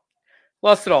lost it all.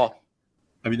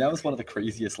 I mean, that was one of the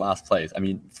craziest last plays. I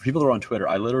mean, for people who are on Twitter,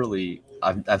 I've never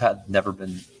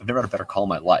had a better call in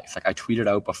my life. Like, I tweeted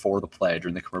out before the play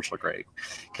during the commercial break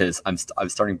because I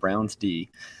was starting Browns D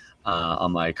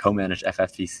on my co-managed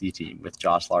FFPC team with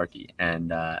Josh Larkey,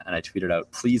 and I tweeted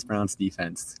out, "Please, Browns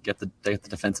defense, get the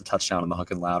defensive touchdown on the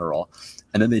hook and lateral,"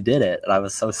 and then they did it, and I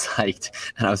was so psyched.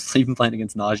 And I was even playing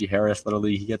against Najee Harris.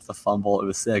 Literally, he gets the fumble. It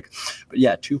was sick. But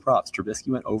yeah, 2 props. Trubisky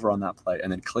went over on that play,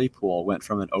 and then Claypool went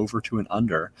from an over to an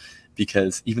under.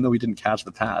 Because even though we didn't catch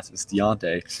the pass, it was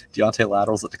Deontay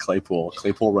laterals it to Claypool.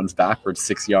 Claypool runs backwards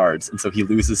 6 yards, and so he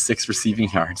loses 6 receiving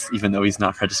yards, even though he's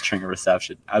not registering a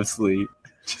reception. Absolutely.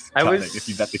 I was if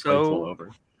you bet the Claypool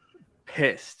over.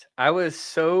 Pissed. I was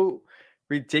so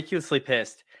ridiculously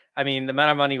pissed. I mean, the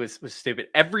amount of money was stupid.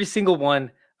 Every single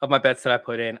one of my bets that I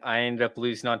put in, I ended up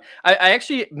losing on. I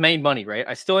actually made money, right?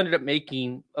 I still ended up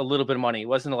making a little bit of money. It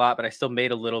wasn't a lot, but I still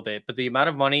made a little bit. But the amount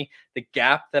of money, the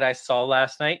gap that I saw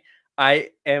last night,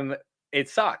 it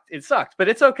sucked. It sucked, but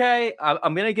it's okay.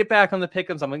 I'm going to get back on the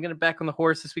pick'ems. I'm going to get back on the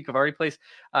horse this week. I've already placed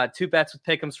 2 bets with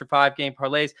pick'ems for 5-game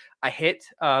parlays. I hit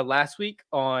last week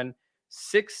on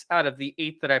 6 out of the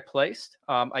 8 that I placed.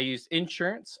 I used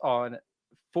insurance on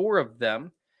 4 of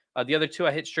them. The other 2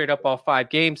 I hit straight up all 5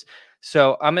 games.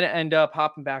 So I'm going to end up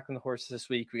hopping back on the horse this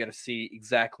week. We got to see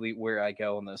exactly where I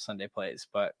go on those Sunday plays.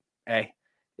 But hey,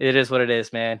 it is what it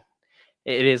is, man.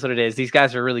 It is what it is. These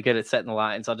guys are really good at setting the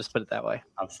lines. I'll just put it that way.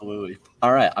 Absolutely.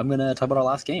 All right. I'm going to talk about our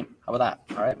last game. How about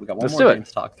that? All right. We got one Let's more game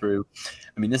to talk through.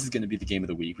 I mean, this is going to be the game of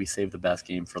the week. We saved the best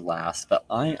game for last, but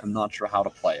I am not sure how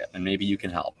to play it. And maybe you can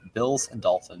help. Bills and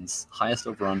Dolphins, highest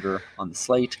over-under on the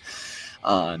slate.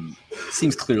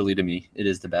 Seems clearly to me it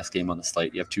is the best game on the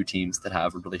slate. You have 2 teams that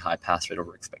have a really high pass rate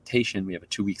over expectation. We have a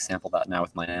 2-week sample that now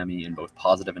with Miami in both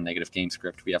positive and negative game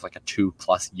script. We have like a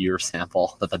 2+ year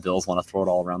sample that the Bills want to throw it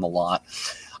all around the lot.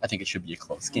 I think it should be a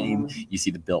close game. You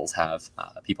see the Bills have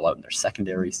people out in their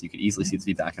secondary, so you could easily see it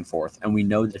be back and forth. And we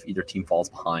know that if either team falls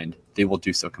behind, they will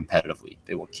do so competitively.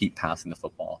 They will keep passing the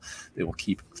football. They will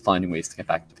keep finding ways to get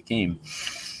back into the game.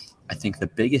 I think the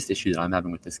biggest issue that I'm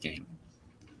having with this game,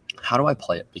 how do I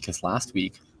play it? Because last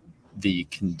week, the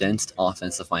condensed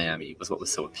offense of Miami was what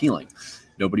was so appealing.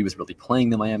 Nobody was really playing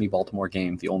the Miami-Baltimore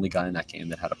game. The only guy in that game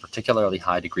that had a particularly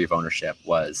high degree of ownership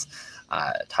was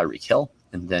Tyreek Hill,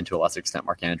 and then to a lesser extent,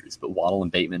 Mark Andrews. But Waddle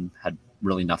and Bateman had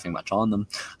really nothing much on them.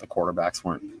 The quarterbacks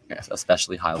weren't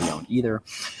especially highly owned either.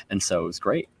 And so it was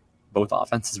great. Both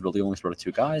offenses really only throw to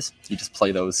 2 guys. You just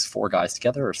play those 4 guys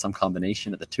together or some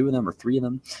combination of the 2 of them or 3 of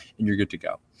them, and you're good to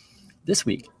go. This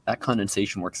week, that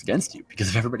condensation works against you because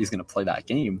if everybody's going to play that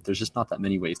game, there's just not that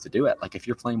many ways to do it. Like if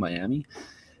you're playing Miami,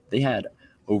 they had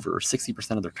over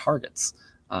 60% of their targets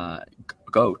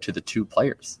go to the 2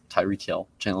 players, Tyreek Hill,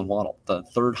 Jalen Waddle, the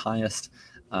third highest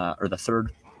or the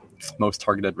third most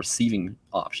targeted receiving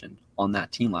option on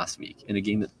that team last week in a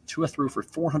game that Tua threw for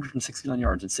 469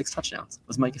 yards and 6 touchdowns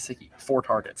was Mike Gesicki, 4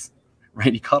 targets.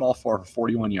 Right, he caught all 4 for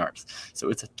 41 yards. So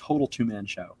it's a total 2-man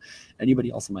show. Anybody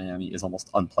else in Miami is almost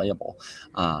unplayable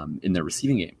in their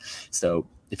receiving game. So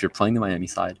if you're playing the Miami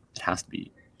side, it has to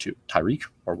be to Tyreek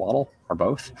or Waddle or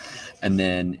both. And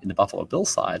then in the Buffalo Bills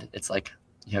side, it's like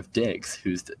you have Diggs,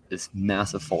 who's this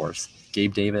massive force.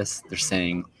 Gabe Davis, they're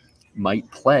saying might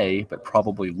play, but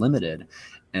probably limited.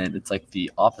 And it's like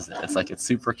the opposite. It's like it's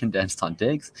super condensed on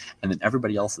Diggs, and then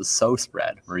everybody else is so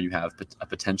spread, where you have a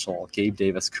potential Gabe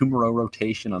Davis, Kumaro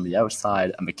rotation on the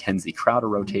outside, a Mackenzie Crowder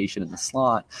rotation in the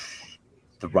slot.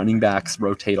 The running backs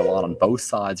rotate a lot on both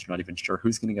sides. You're not even sure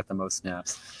who's going to get the most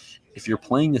snaps. If you're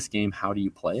playing this game, how do you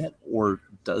play it? Or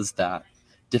does that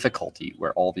difficulty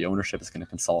where all the ownership is going to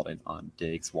consolidate on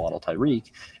Diggs, Waddle,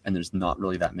 Tyreek, and there's not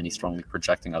really that many strongly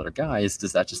projecting other guys,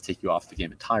 does that just take you off the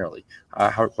game entirely?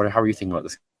 How are you thinking about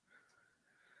this?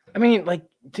 I mean, like,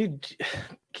 dude,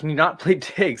 can you not play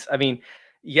Diggs? I mean,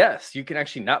 yes, you can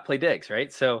actually not play Diggs,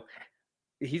 right? So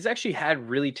he's actually had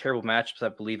really terrible matchups, I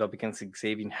believe, up against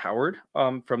Xavier Howard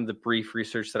from the brief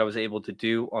research that I was able to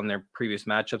do on their previous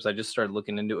matchups. I just started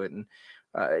looking into it, and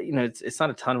it's not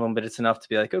a ton of them, but it's enough to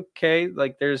be like, okay,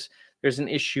 like there's an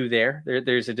issue there.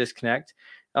 There's a disconnect.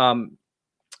 Some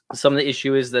of the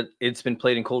issue is that it's been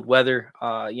played in cold weather.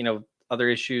 Other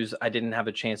issues I didn't have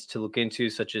a chance to look into,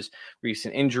 such as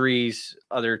recent injuries,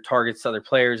 other targets, other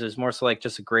players. Is more so like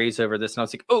just a graze over this. And I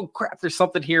was like, oh crap, there's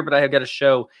something here, but I have got a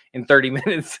show in 30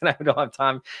 minutes and I don't have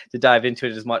time to dive into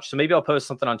it as much. So maybe I'll post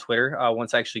something on Twitter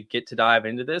once I actually get to dive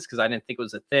into this, because I didn't think it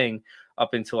was a thing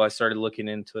up until I started looking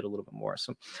into it a little bit more.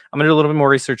 So I'm going to do a little bit more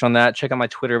research on that. Check out my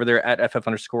Twitter over there at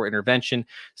 @FF_intervention.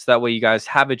 So that way you guys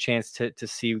have a chance to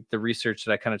see the research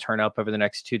that I kind of turn up over the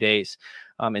next 2 days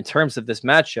in terms of this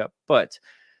matchup. But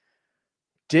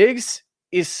Diggs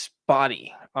is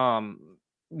spotty,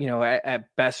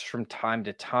 at best from time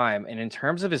to time. And in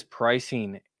terms of his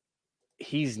pricing,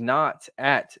 he's not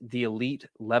at the elite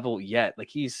level yet. Like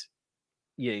he's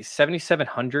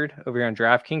 7,700 over here on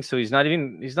DraftKings, so he's not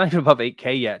even above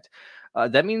 8K yet.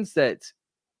 That means that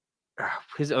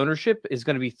his ownership is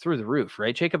going to be through the roof,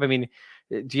 right, Jacob? I mean,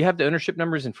 do you have the ownership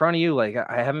numbers in front of you? Like,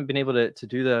 I haven't been able to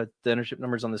do the ownership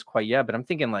numbers on this quite yet, but I'm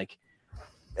thinking like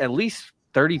at least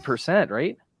 30%,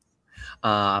 right?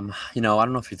 I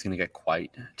don't know if he's going to get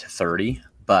quite to 30,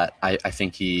 but I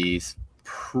think he's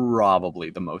probably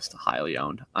the most highly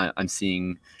owned. I'm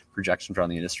seeing projections around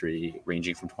the industry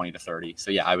ranging from 20 to 30. So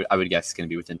yeah, I would guess it's going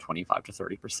to be within 25 to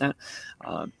 30%.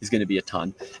 He's going to be a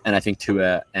ton. And I think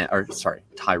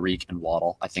Tyreek and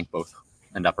Waddle, I think both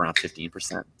end up around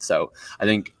 15%. So I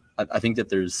think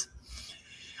that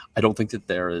I don't think that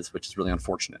there is, which is really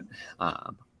unfortunate.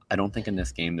 I don't think in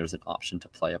this game there's an option to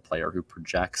play a player who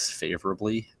projects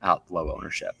favorably at low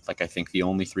ownership. Like, I think the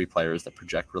only 3 players that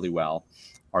project really well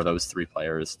are those 3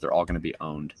 players. They're all going to be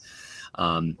owned.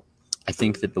 I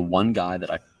think that the one guy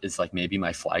that is like maybe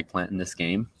my flag plant in this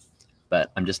game,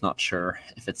 but I'm just not sure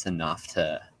if it's enough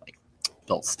to like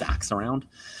build stacks around,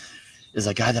 is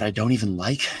a guy that I don't even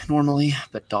like normally,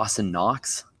 but Dawson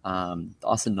Knox.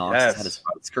 Dawson Knox has had his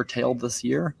routes curtailed this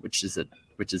year, which is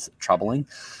troubling.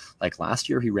 Like last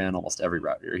year, he ran almost every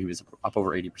route here. He was up over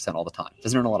 80% all the time.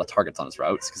 Doesn't earn a lot of targets on his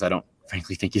routes because I don't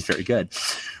frankly think he's very good.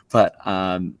 But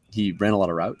he ran a lot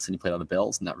of routes and he played on the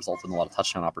Bills, and that resulted in a lot of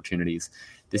touchdown opportunities.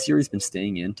 This year, he's been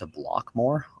staying in to block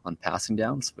more on passing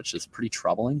downs, which is pretty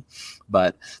troubling.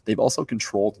 But they've also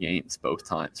controlled games both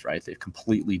times, right? They've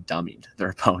completely dummied their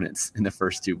opponents in the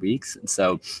first 2 weeks. And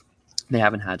so they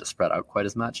haven't had to spread out quite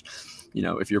as much. You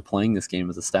know, if you're playing this game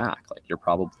as a stack, like you're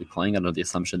probably playing under the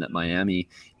assumption that Miami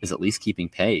is at least keeping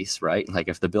pace, right? Like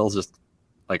if the Bills just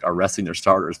like are resting their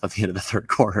starters by the end of the third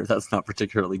quarter, that's not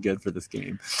particularly good for this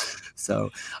game. So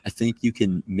I think you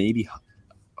can maybe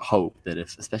hope that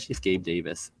especially if Gabe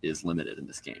Davis is limited in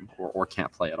this game or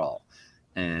can't play at all,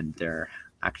 and they're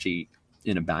actually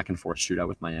in a back and forth shootout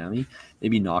with Miami,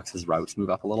 maybe Knox's routes move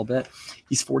up a little bit.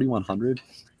 He's 4,100.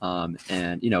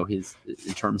 And you know, his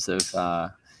in terms of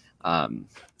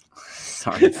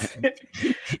sorry, if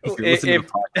you're listening to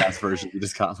the podcast version, we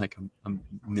just got like a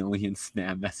million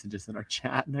spam messages in our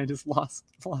chat, and I just lost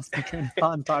my train of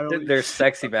thought entirely. They're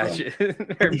sexy messages.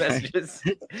 They're messages.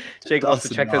 Jake wants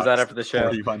to check those out after the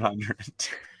show. 4,100.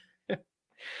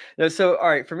 No, so all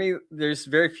right, for me, there's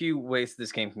very few ways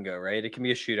this game can go. Right, it can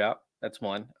be a shootout. That's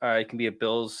one. It can be a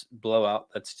Bills blowout.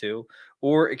 That's 2.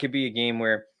 Or it could be a game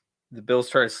where the Bills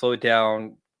try to slow it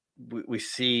down. We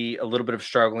see a little bit of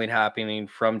struggling happening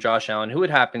from Josh Allen, who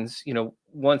it happens, you know,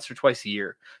 once or twice a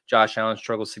year. Josh Allen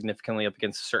struggles significantly up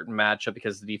against a certain matchup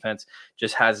because the defense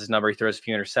just has his number. He throws a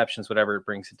few interceptions, whatever, it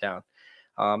brings it down.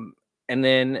 And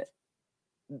then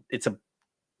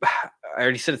I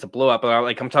already said it's a blowout, but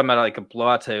I'm talking about like a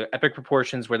blowout to epic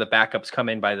proportions where the backups come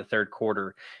in by the third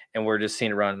quarter and we're just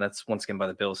seeing it run. And that's once again by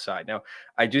the Bills side. Now,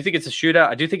 I do think it's a shootout.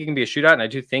 I do think it can be a shootout, and I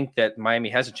do think that Miami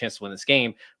has a chance to win this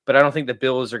game, but I don't think the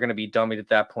Bills are going to be dummied at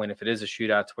that point if it is a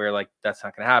shootout to where like that's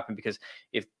not going to happen, because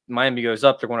if Miami goes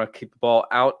up, they're going to keep the ball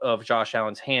out of Josh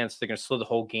Allen's hands. So they're going to slow the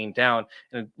whole game down,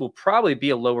 and it will probably be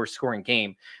a lower scoring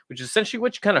game, which is essentially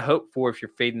what you kind of hope for if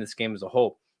you're fading this game as a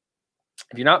whole.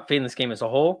 If you're not fading this game as a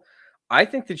whole, I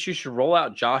think that you should roll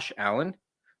out Josh Allen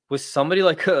with somebody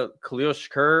like a Khalil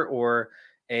Shakir or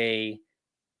maybe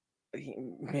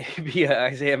a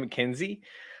Isaiah McKenzie.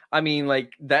 I mean,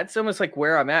 like that's almost like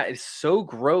where I'm at. It's so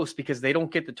gross because they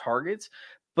don't get the targets,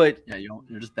 but yeah,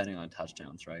 you're just betting on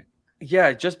touchdowns, right?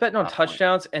 Yeah, just betting on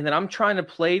touchdowns. And then I'm trying to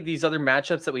play these other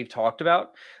matchups that we've talked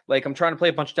about. Like I'm trying to play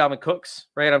a bunch of Dalvin Cooks,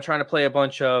 right? I'm trying to play a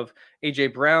bunch of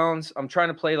AJ Browns. I'm trying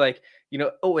to play like, an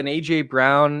AJ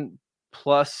Brown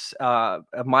plus a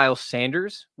Miles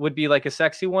Sanders would be like a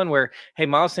sexy one where, hey,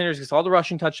 Miles Sanders gets all the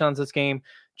rushing touchdowns this game.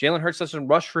 Jalen Hurts doesn't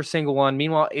rush for a single one.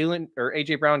 Meanwhile,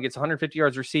 AJ Brown gets 150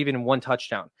 yards receiving and 1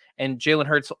 touchdown. And Jalen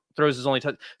Hurts throws his only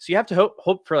touch. So you have to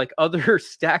hope for like other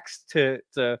stacks to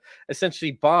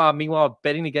essentially bomb. Meanwhile,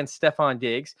 betting against Stephon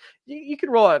Diggs. You could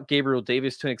roll out Gabriel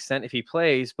Davis to an extent if he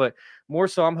plays, but more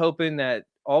so I'm hoping that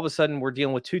all of a sudden we're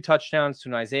dealing with 2 touchdowns to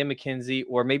an Isaiah McKenzie,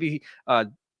 or maybe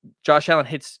Josh Allen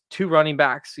hits 2 running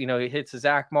backs. He hits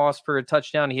Zach Moss for a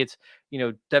touchdown. He hits,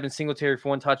 Devin Singletary for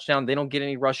 1 touchdown. They don't get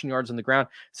any rushing yards on the ground.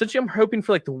 Essentially, I'm hoping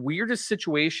for like the weirdest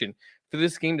situation for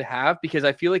this game to have, because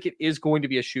I feel like it is going to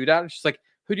be a shootout. It's just like,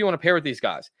 who do you want to pair with these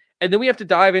guys? And then we have to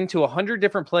dive into 100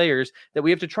 different players that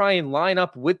we have to try and line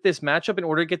up with this matchup in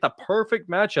order to get the perfect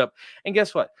matchup. And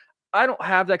guess what? I don't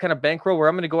have that kind of bankroll where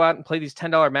I'm going to go out and play these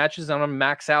 $10 matches and I'm going to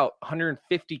max out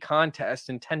 150 contests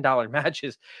and $10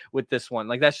 matches with this one.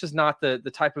 Like, that's just not the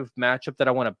type of matchup that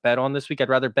I want to bet on this week. I'd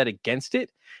rather bet against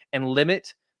it and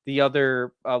limit the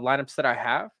other lineups that I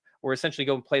have, or essentially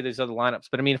go and play these other lineups.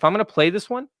 But I mean, if I'm going to play this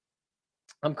one,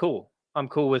 I'm cool. I'm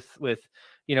cool with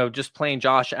just playing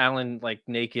Josh Allen like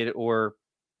naked, or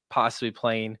possibly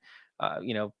playing,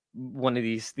 one of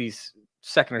these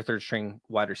second or third string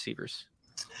wide receivers.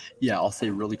 Yeah, I'll say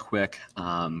really quick,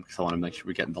 because I want to make sure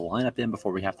we're getting the lineup in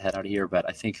before we have to head out of here. But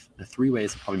I think the 3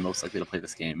 ways I'm probably most likely to play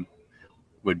this game.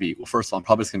 would be, well, first of all, I'm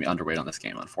probably just going to be underweight on this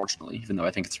game, unfortunately, even though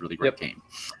I think it's a really great game,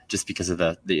 just because of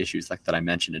the issues like that I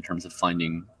mentioned in terms of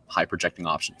finding high projecting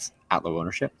options at low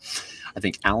ownership. I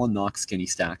think Allen, Knox, skinny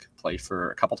stack, play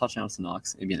for a couple touchdowns to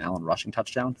Knox, maybe an Allen rushing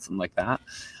touchdown, something like that,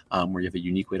 where you have a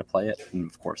unique way to play it. And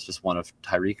of course, just one of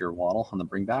Tyreek or Waddle on the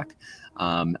bring back.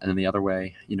 And then the other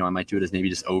way, I might do it is maybe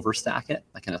just overstack it,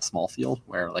 like in a small field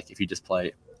where like if you just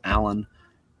play Allen,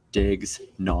 Diggs,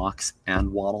 Knox,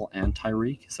 and Waddle and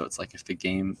Tyreek. So it's like if the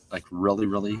game like really,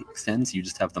 really extends, you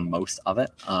just have the most of it.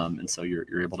 And so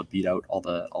you're able to beat out all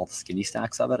the skinny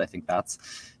stacks of it. I think that's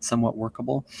somewhat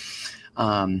workable.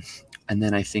 And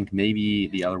then I think maybe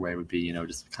the other way would be,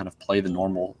 just kind of play the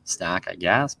normal stack, I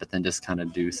guess, but then just kind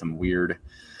of do some weirdo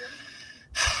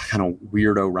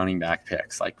running back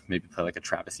picks, like maybe play like a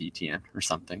Travis Etienne or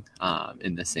something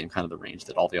in the same kind of the range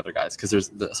that all the other guys, because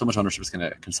there's so much ownership is going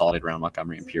to consolidate around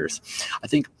Montgomery and Pierce. I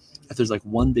think if there's like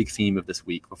one big theme of this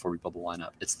week before we build the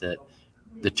lineup, it's that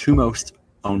the two most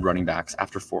owned running backs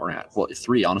after Fournette, well,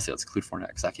 three, honestly, let's include Fournette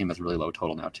because that game has a really low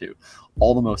total now too.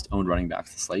 All the most owned running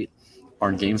backs this slate are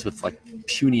in games with like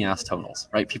puny ass totals,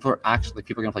 right? People are going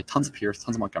to play tons of Pierce,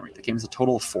 tons of Montgomery. The game is a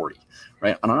total of 40,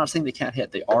 right? And I'm not saying they can't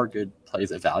hit. They are good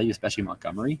plays at value, especially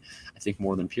Montgomery, I think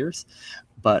more than Pierce.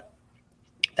 But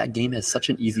that game has such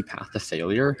an easy path to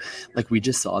failure. Like we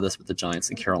just saw this with the Giants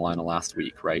in Carolina last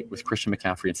week, right? With Christian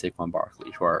McCaffrey and Saquon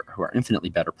Barkley, who are infinitely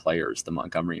better players than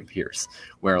Montgomery and Pierce,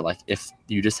 where like if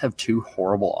you just have two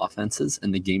horrible offenses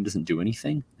and the game doesn't do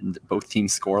anything and both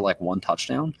teams score like one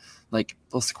touchdown, like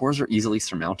those scores are easily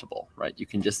surmountable, right? You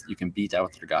can beat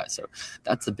out their guys. So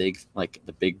that's the big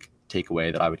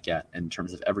takeaway that I would get in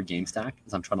terms of every game stack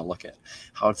is I'm trying to look at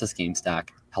how does this game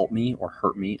stack help me or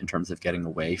hurt me in terms of getting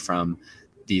away from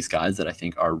these guys that I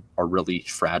think are really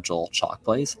fragile chalk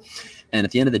plays. And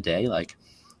at the end of the day, like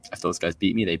if those guys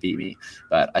beat me, they beat me.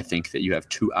 But I think that you have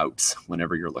two outs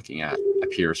whenever you're looking at a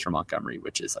Pierce for Montgomery,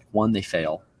 which is like one, they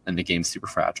fail and the game's super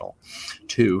fragile.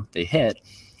 Two, they hit,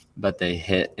 but they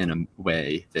hit in a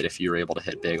way that if you're able to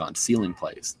hit big on ceiling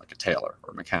plays like a Taylor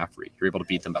or McCaffrey, you're able to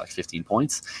beat them by like 15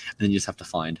 points. And then you just have to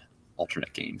find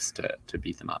alternate games to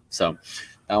beat them up. So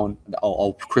that one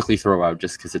I'll quickly throw out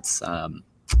just because it's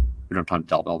we don't have time to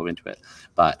delve all the way into it.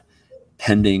 But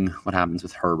pending what happens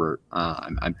with Herbert,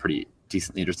 I'm pretty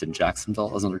decently interested in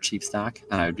Jacksonville as another cheap stack,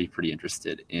 and I would be pretty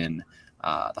interested in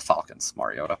the Falcons,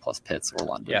 Mariota plus Pitts or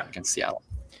London against Seattle.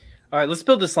 All right, let's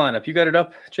build this lineup. You got it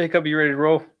up, Jacob? You ready to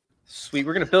roll? Sweet.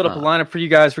 We're going to build up a lineup for you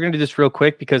guys. We're going to do this real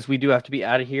quick because we do have to be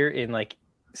out of here in like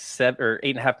 7 or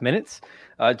 8.5 minutes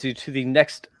due to the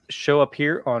next show up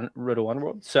here on Roto One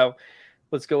World. So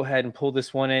let's go ahead and pull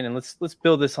this one in and let's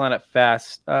build this lineup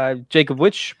fast. Jacob,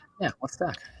 what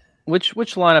stack? Which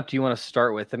lineup do you want to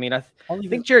start with? I mean, I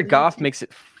think Jared Goff makes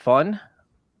it fun.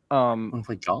 Want to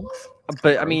play golf?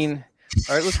 But I mean,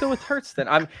 all right, let's go with Hurts then.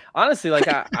 I'm honestly like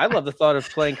I love the thought of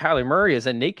playing Kyler Murray as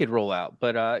a naked rollout,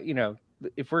 but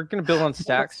if we're gonna build on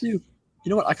stacks, you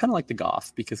know what? I kind of like the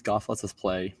Goff because Goff lets us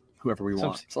play whoever we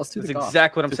want. So let's do the Goff.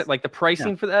 Exactly what I'm saying. Like the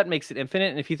pricing for that makes it infinite,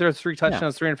 and if he throws 3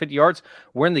 touchdowns, 350 yards,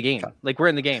 we're in the game. Okay. Like we're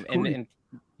in the game, and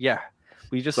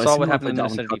we just saw what happened in the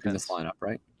Minnesota defense. In this lineup,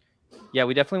 right? Yeah,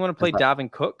 we definitely want to play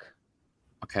Dalvin Cook.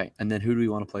 Okay, and then who do we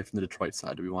want to play from the Detroit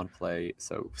side? Do we want to play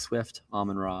Swift,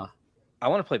 Amon-Ra? I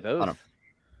want to play both. You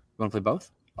want to play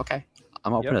both? Okay,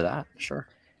 I'm open to that. Sure.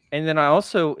 And then I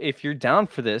also, if you're down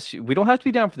for this, we don't have to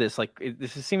be down for this. Like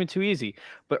this is seeming too easy.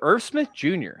 But Irv Smith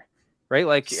Jr., right?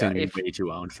 Like way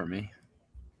too owned for me.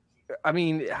 I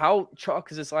mean, how chalk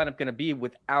is this lineup going to be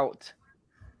without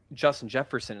Justin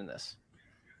Jefferson in this?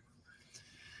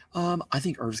 I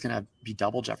think Irv's going to be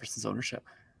double Jefferson's ownership.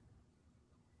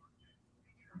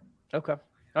 Okay.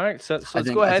 All right. So let's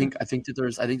go ahead. I think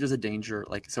there's a danger.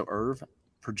 Like, so Irv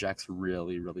projects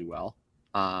really, really well.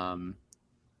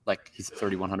 Like he's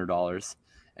 $3,100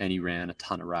 and he ran a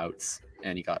ton of routes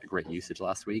and he got great usage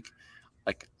last week.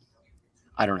 Like,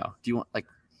 I don't know. Do you want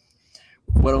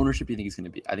what ownership do you think he's going to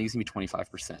be? I think he's going to be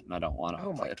 25%, and I don't want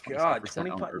to play a 25%.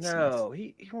 25. No,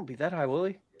 he won't be that high, will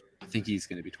he? I think he's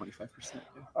going to be 25%.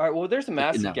 All right. Well, there's a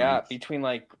massive gap between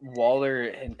like Waller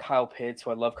and Kyle Pitts,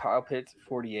 who I love Kyle Pitts,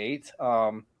 48.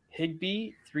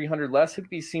 Higbee, 300 less.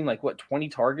 Higbee's seen 20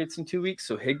 targets in 2 weeks.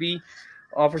 So Higbee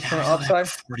offers some upside.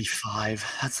 45.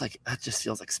 That just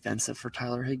feels expensive for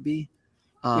Tyler Higbee.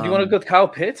 Do you want to go with Kyle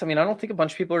Pitts? I mean, I don't think a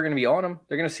bunch of people are going to be on him.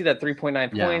 They're going to see that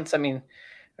 3.9 points. I mean,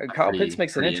 Kyle Pitts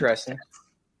makes it interesting.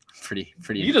 Pretty.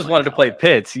 You just wanted to play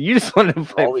Pitts. You just wanted to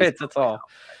play Pitts. That's all.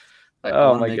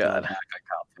 Oh my God.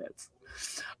 Kyle Pitts.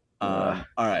 All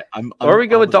right. Or we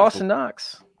go with Dawson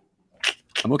Knox.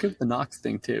 I'm okay with the Knox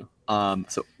thing too.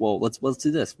 Let's do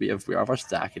this. We have our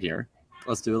stack in here.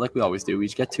 Let's do it like we always do. We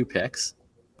each get 2 picks.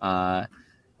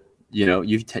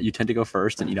 You tend to go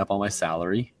first and eat up all my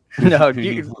salary. No,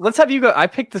 let's have you go. I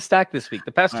picked the stack this week.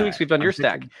 The past 2 weeks we've done your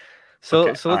stack. So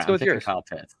let's go with yours. Kyle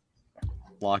Pitts.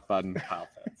 Lock button, Kyle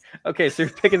Pitts. Okay, so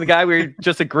you're picking the guy we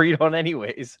just agreed on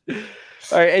anyways. All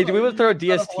right, hey, do we want to throw a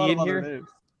DST in here?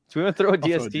 Do we want to throw a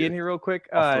DST in here real quick?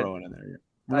 I'll throw one in there.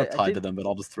 We're not tied to them, but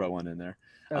I'll just throw one in there.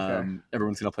 Okay.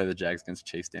 Everyone's going to play the Jags against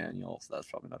Chase Daniel, so that's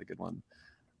probably not a good one.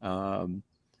 I don't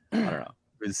know.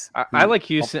 I like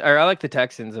Houston, or I like the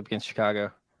Texans up against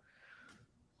Chicago.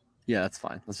 Yeah, that's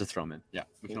fine. Let's just throw them in. Yeah,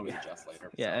 we can always adjust later.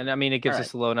 Yeah, and I mean, it gives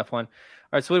us a low enough one. All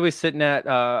right, so what are we sitting at?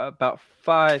 About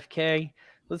 5K.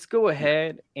 Let's go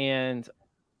ahead and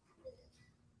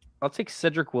I'll take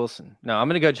Cedric Wilson. No, I'm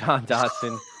going to go John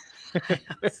Dotson.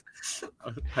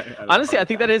 Honestly, I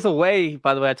think that is a way.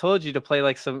 By the way, I told you to play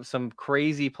like some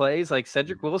crazy plays. Like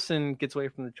Cedric Wilson gets away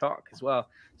from the chalk as well.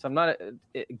 So I'm not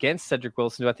against Cedric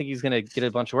Wilson. Do I think he's going to get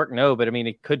a bunch of work? No, but I mean,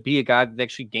 it could be a guy that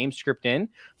actually game script in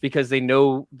because they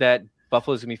know that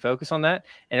Buffalo's going to be focused on that.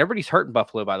 And everybody's hurt in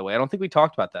Buffalo, by the way. I don't think we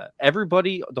talked about that.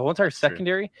 Everybody, the whole entire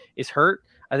secondary is hurt.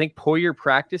 I think Poyer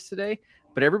practiced today,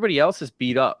 but everybody else is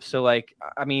beat up. So, like,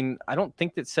 I mean, I don't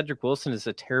think that Cedric Wilson is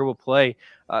a terrible play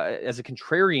as a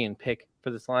contrarian pick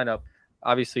for this lineup.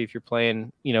 Obviously, if you're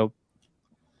playing,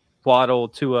 Waddle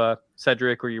to a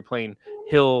Cedric or you're playing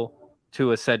Hill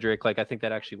to a Cedric, like, I think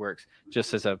that actually works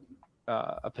just as a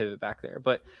pivot back there.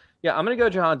 But, yeah, I'm going to go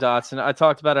Jahan Dotson. I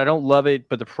talked about it. I don't love it,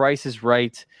 but the price is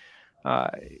right.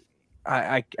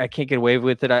 I can't get away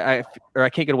with it. I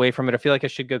can't get away from it. I feel like I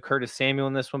should go Curtis Samuel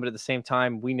in this one, but at the same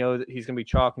time, we know that he's going to be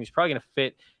chalk, and he's probably going to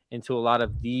fit into a lot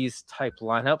of these type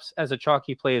lineups as a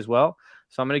chalky play as well.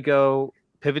 So I'm going to go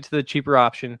pivot to the cheaper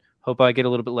option. Hope I get a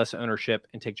little bit less ownership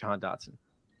and take Jahan Dotson.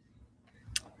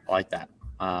 I like that.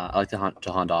 I like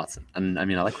Jahan Dotson. And I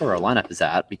mean, I like where our lineup is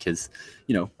at because,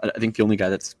 I think the only guy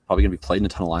that's probably going to be played in a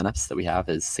ton of lineups that we have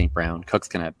is St. Brown. Cook's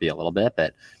going to be a little bit,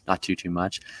 but not too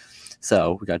much.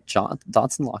 So we got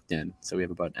Dotson locked in. So we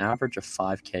have about an average of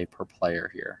 5K per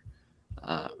player here,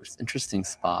 which is an interesting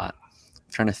spot.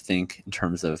 I'm trying to think in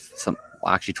terms of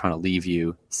actually trying to leave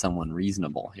you someone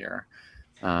reasonable here.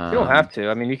 You don't have to.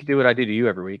 I mean, you can do what I do to you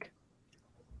every week.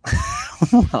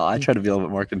 Well, I try to be a little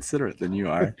bit more considerate than you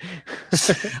are.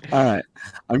 All right,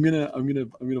 I'm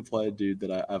gonna play a dude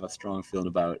that I have a strong feeling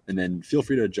about, and then feel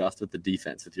free to adjust with the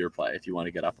defense with your play if you want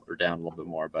to get up or down a little bit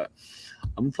more. But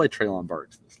I'm gonna play Treylon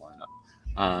Burks in this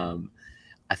lineup.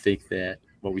 I think that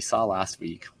what we saw last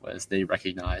week was they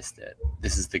recognized that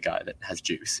this is the guy that has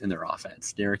juice in their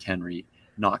offense. Derrick Henry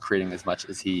not creating as much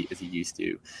as he used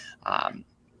to.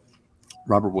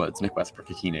 Robert Woods, Nick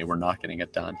Westbrook-Ikine were not getting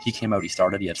it done. He came out, he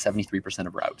started, he had 73%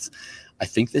 of routes. I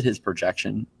think that his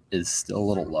projection is still a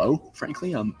little low,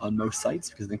 frankly, on most sites,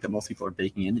 because I think that most people are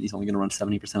baking in that he's only going to run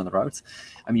 70% of the routes.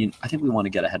 I mean, I think we want to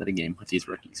get ahead of the game with these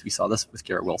rookies. We saw this with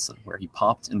Garrett Wilson, where he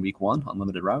popped in week 1 on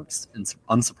limited routes, and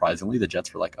unsurprisingly, the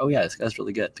Jets were like, oh yeah, this guy's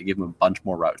really good, to give him a bunch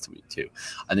more routes in week 2.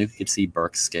 I think we could see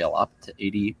Burks scale up to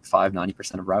 85,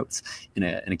 90% of routes in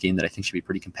a game that I think should be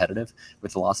pretty competitive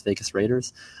with the Las Vegas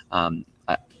Raiders.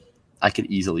 I could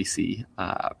easily see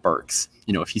Burks,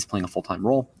 if he's playing a full-time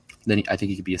role, then I think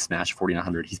he could be a smash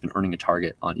 4,900. He's been earning a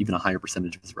target on even a higher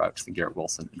percentage of his routes than Garrett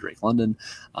Wilson and Drake London.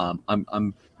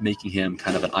 I'm making him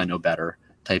kind of an I know better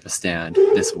type of stand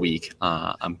this week.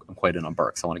 I'm quite in on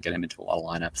Burks. I want to get him into a lot of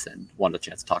lineups and wanted a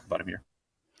chance to talk about him here.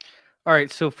 All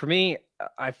right, so for me,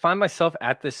 I find myself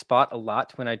at this spot a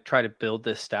lot when I try to build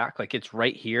this stack. Like it's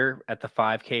right here at the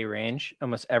 5K range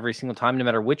almost every single time, no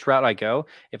matter which route I go.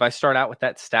 If I start out with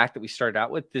that stack that we started out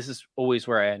with, this is always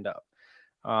where I end up.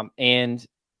 And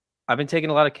I've been taking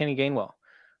a lot of Kenny Gainwell.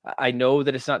 I know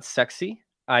that it's not sexy.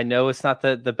 I know it's not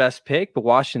the best pick, but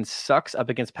Washington sucks up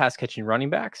against pass catching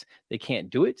running backs. They can't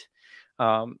do it.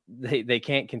 They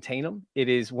can't contain them. It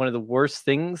is one of the worst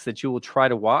things that you will try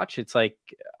to watch. It's like,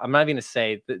 I'm not even going to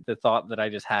say the thought that I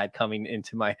just had coming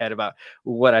into my head about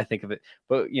what I think of it,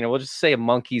 but we'll just say a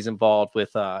monkey's involved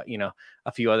with, a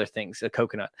few other things, a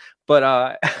coconut. But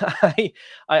I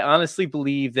honestly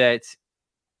believe that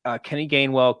Kenny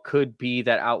Gainwell could be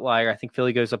that outlier. I think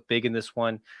Philly goes up big in this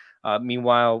one.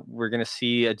 Meanwhile, we're going to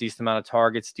see a decent amount of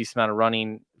targets, decent amount of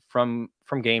running from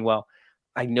Gainwell.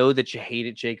 I know that you hate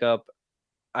it, Jacob.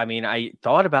 I mean, I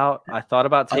thought about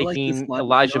taking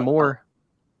Elijah Moore.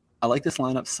 I like this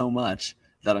lineup so much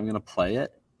that I'm going to play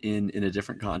it in a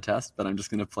different contest, but I'm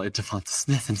just going to play Devonta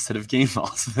Smith instead of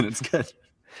Gainwell, so then it's good.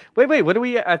 Wait, what are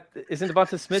we at? Isn't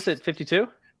Devonta Smith at 52?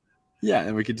 Yeah,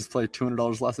 and we could just play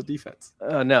 $200 less at defense.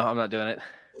 No, I'm not doing it.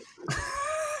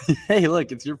 Hey,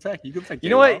 look, it's your pick. You can pick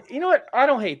Gainwell. You know what? I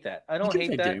don't hate that. I don't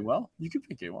hate that. Gainwell. You can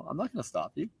pick Gainwell. I'm not going to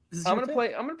stop you. I'm going to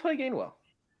play Gainwell.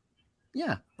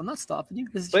 Yeah, I'm not stopping you.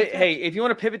 But hey, if you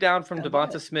want to pivot down from Stand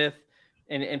Devonta by. Smith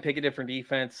and pick a different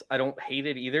defense, I don't hate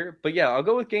it either. But yeah, I'll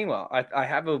go with Gainwell. I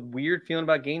have a weird feeling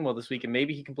about Gainwell this week, and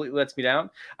maybe he completely lets me down.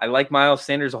 I like Miles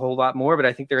Sanders a whole lot more, but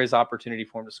I think there is opportunity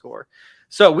for him to score.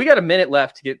 So we got a minute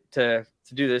left to get to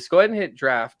do this. Go ahead and hit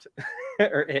draft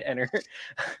or hit enter.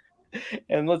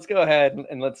 And let's go ahead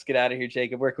and let's get out of here,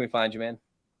 Jacob. Where can we find you, man?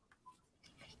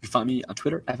 You can find me on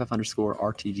Twitter,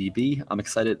 FF_RTGB. I'm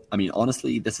excited. I mean,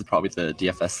 honestly, this is probably the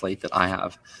DFS slate that I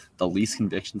have the least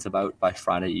convictions about by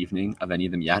Friday evening of any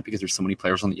of them yet, because there's so many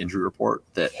players on the injury report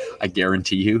that I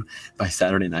guarantee you by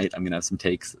Saturday night, I'm going to have some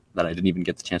takes that I didn't even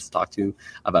get the chance to talk to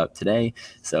about today.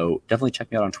 So definitely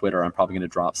check me out on Twitter. I'm probably going to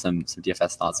drop some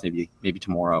DFS thoughts maybe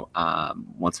tomorrow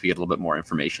once we get a little bit more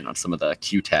information on some of the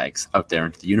Q tags out there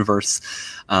into the universe.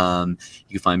 You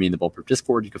can find me in the Bulletproof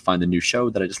Discord. You can find the new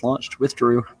show that I just launched with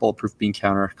Drew, Bulletproof Bean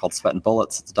Counter, called Sweat and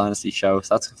Bullets. It's a Dynasty show,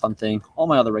 so that's a fun thing. All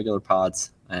my other regular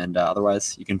pods, and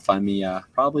otherwise you can find me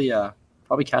probably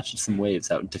catching some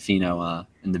waves out in Tofino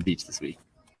in the beach this week.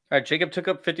 All right, Jacob took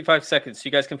up 55 seconds. So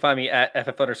you guys can find me at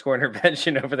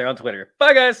FF_intervention over there on Twitter.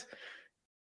 Bye, guys.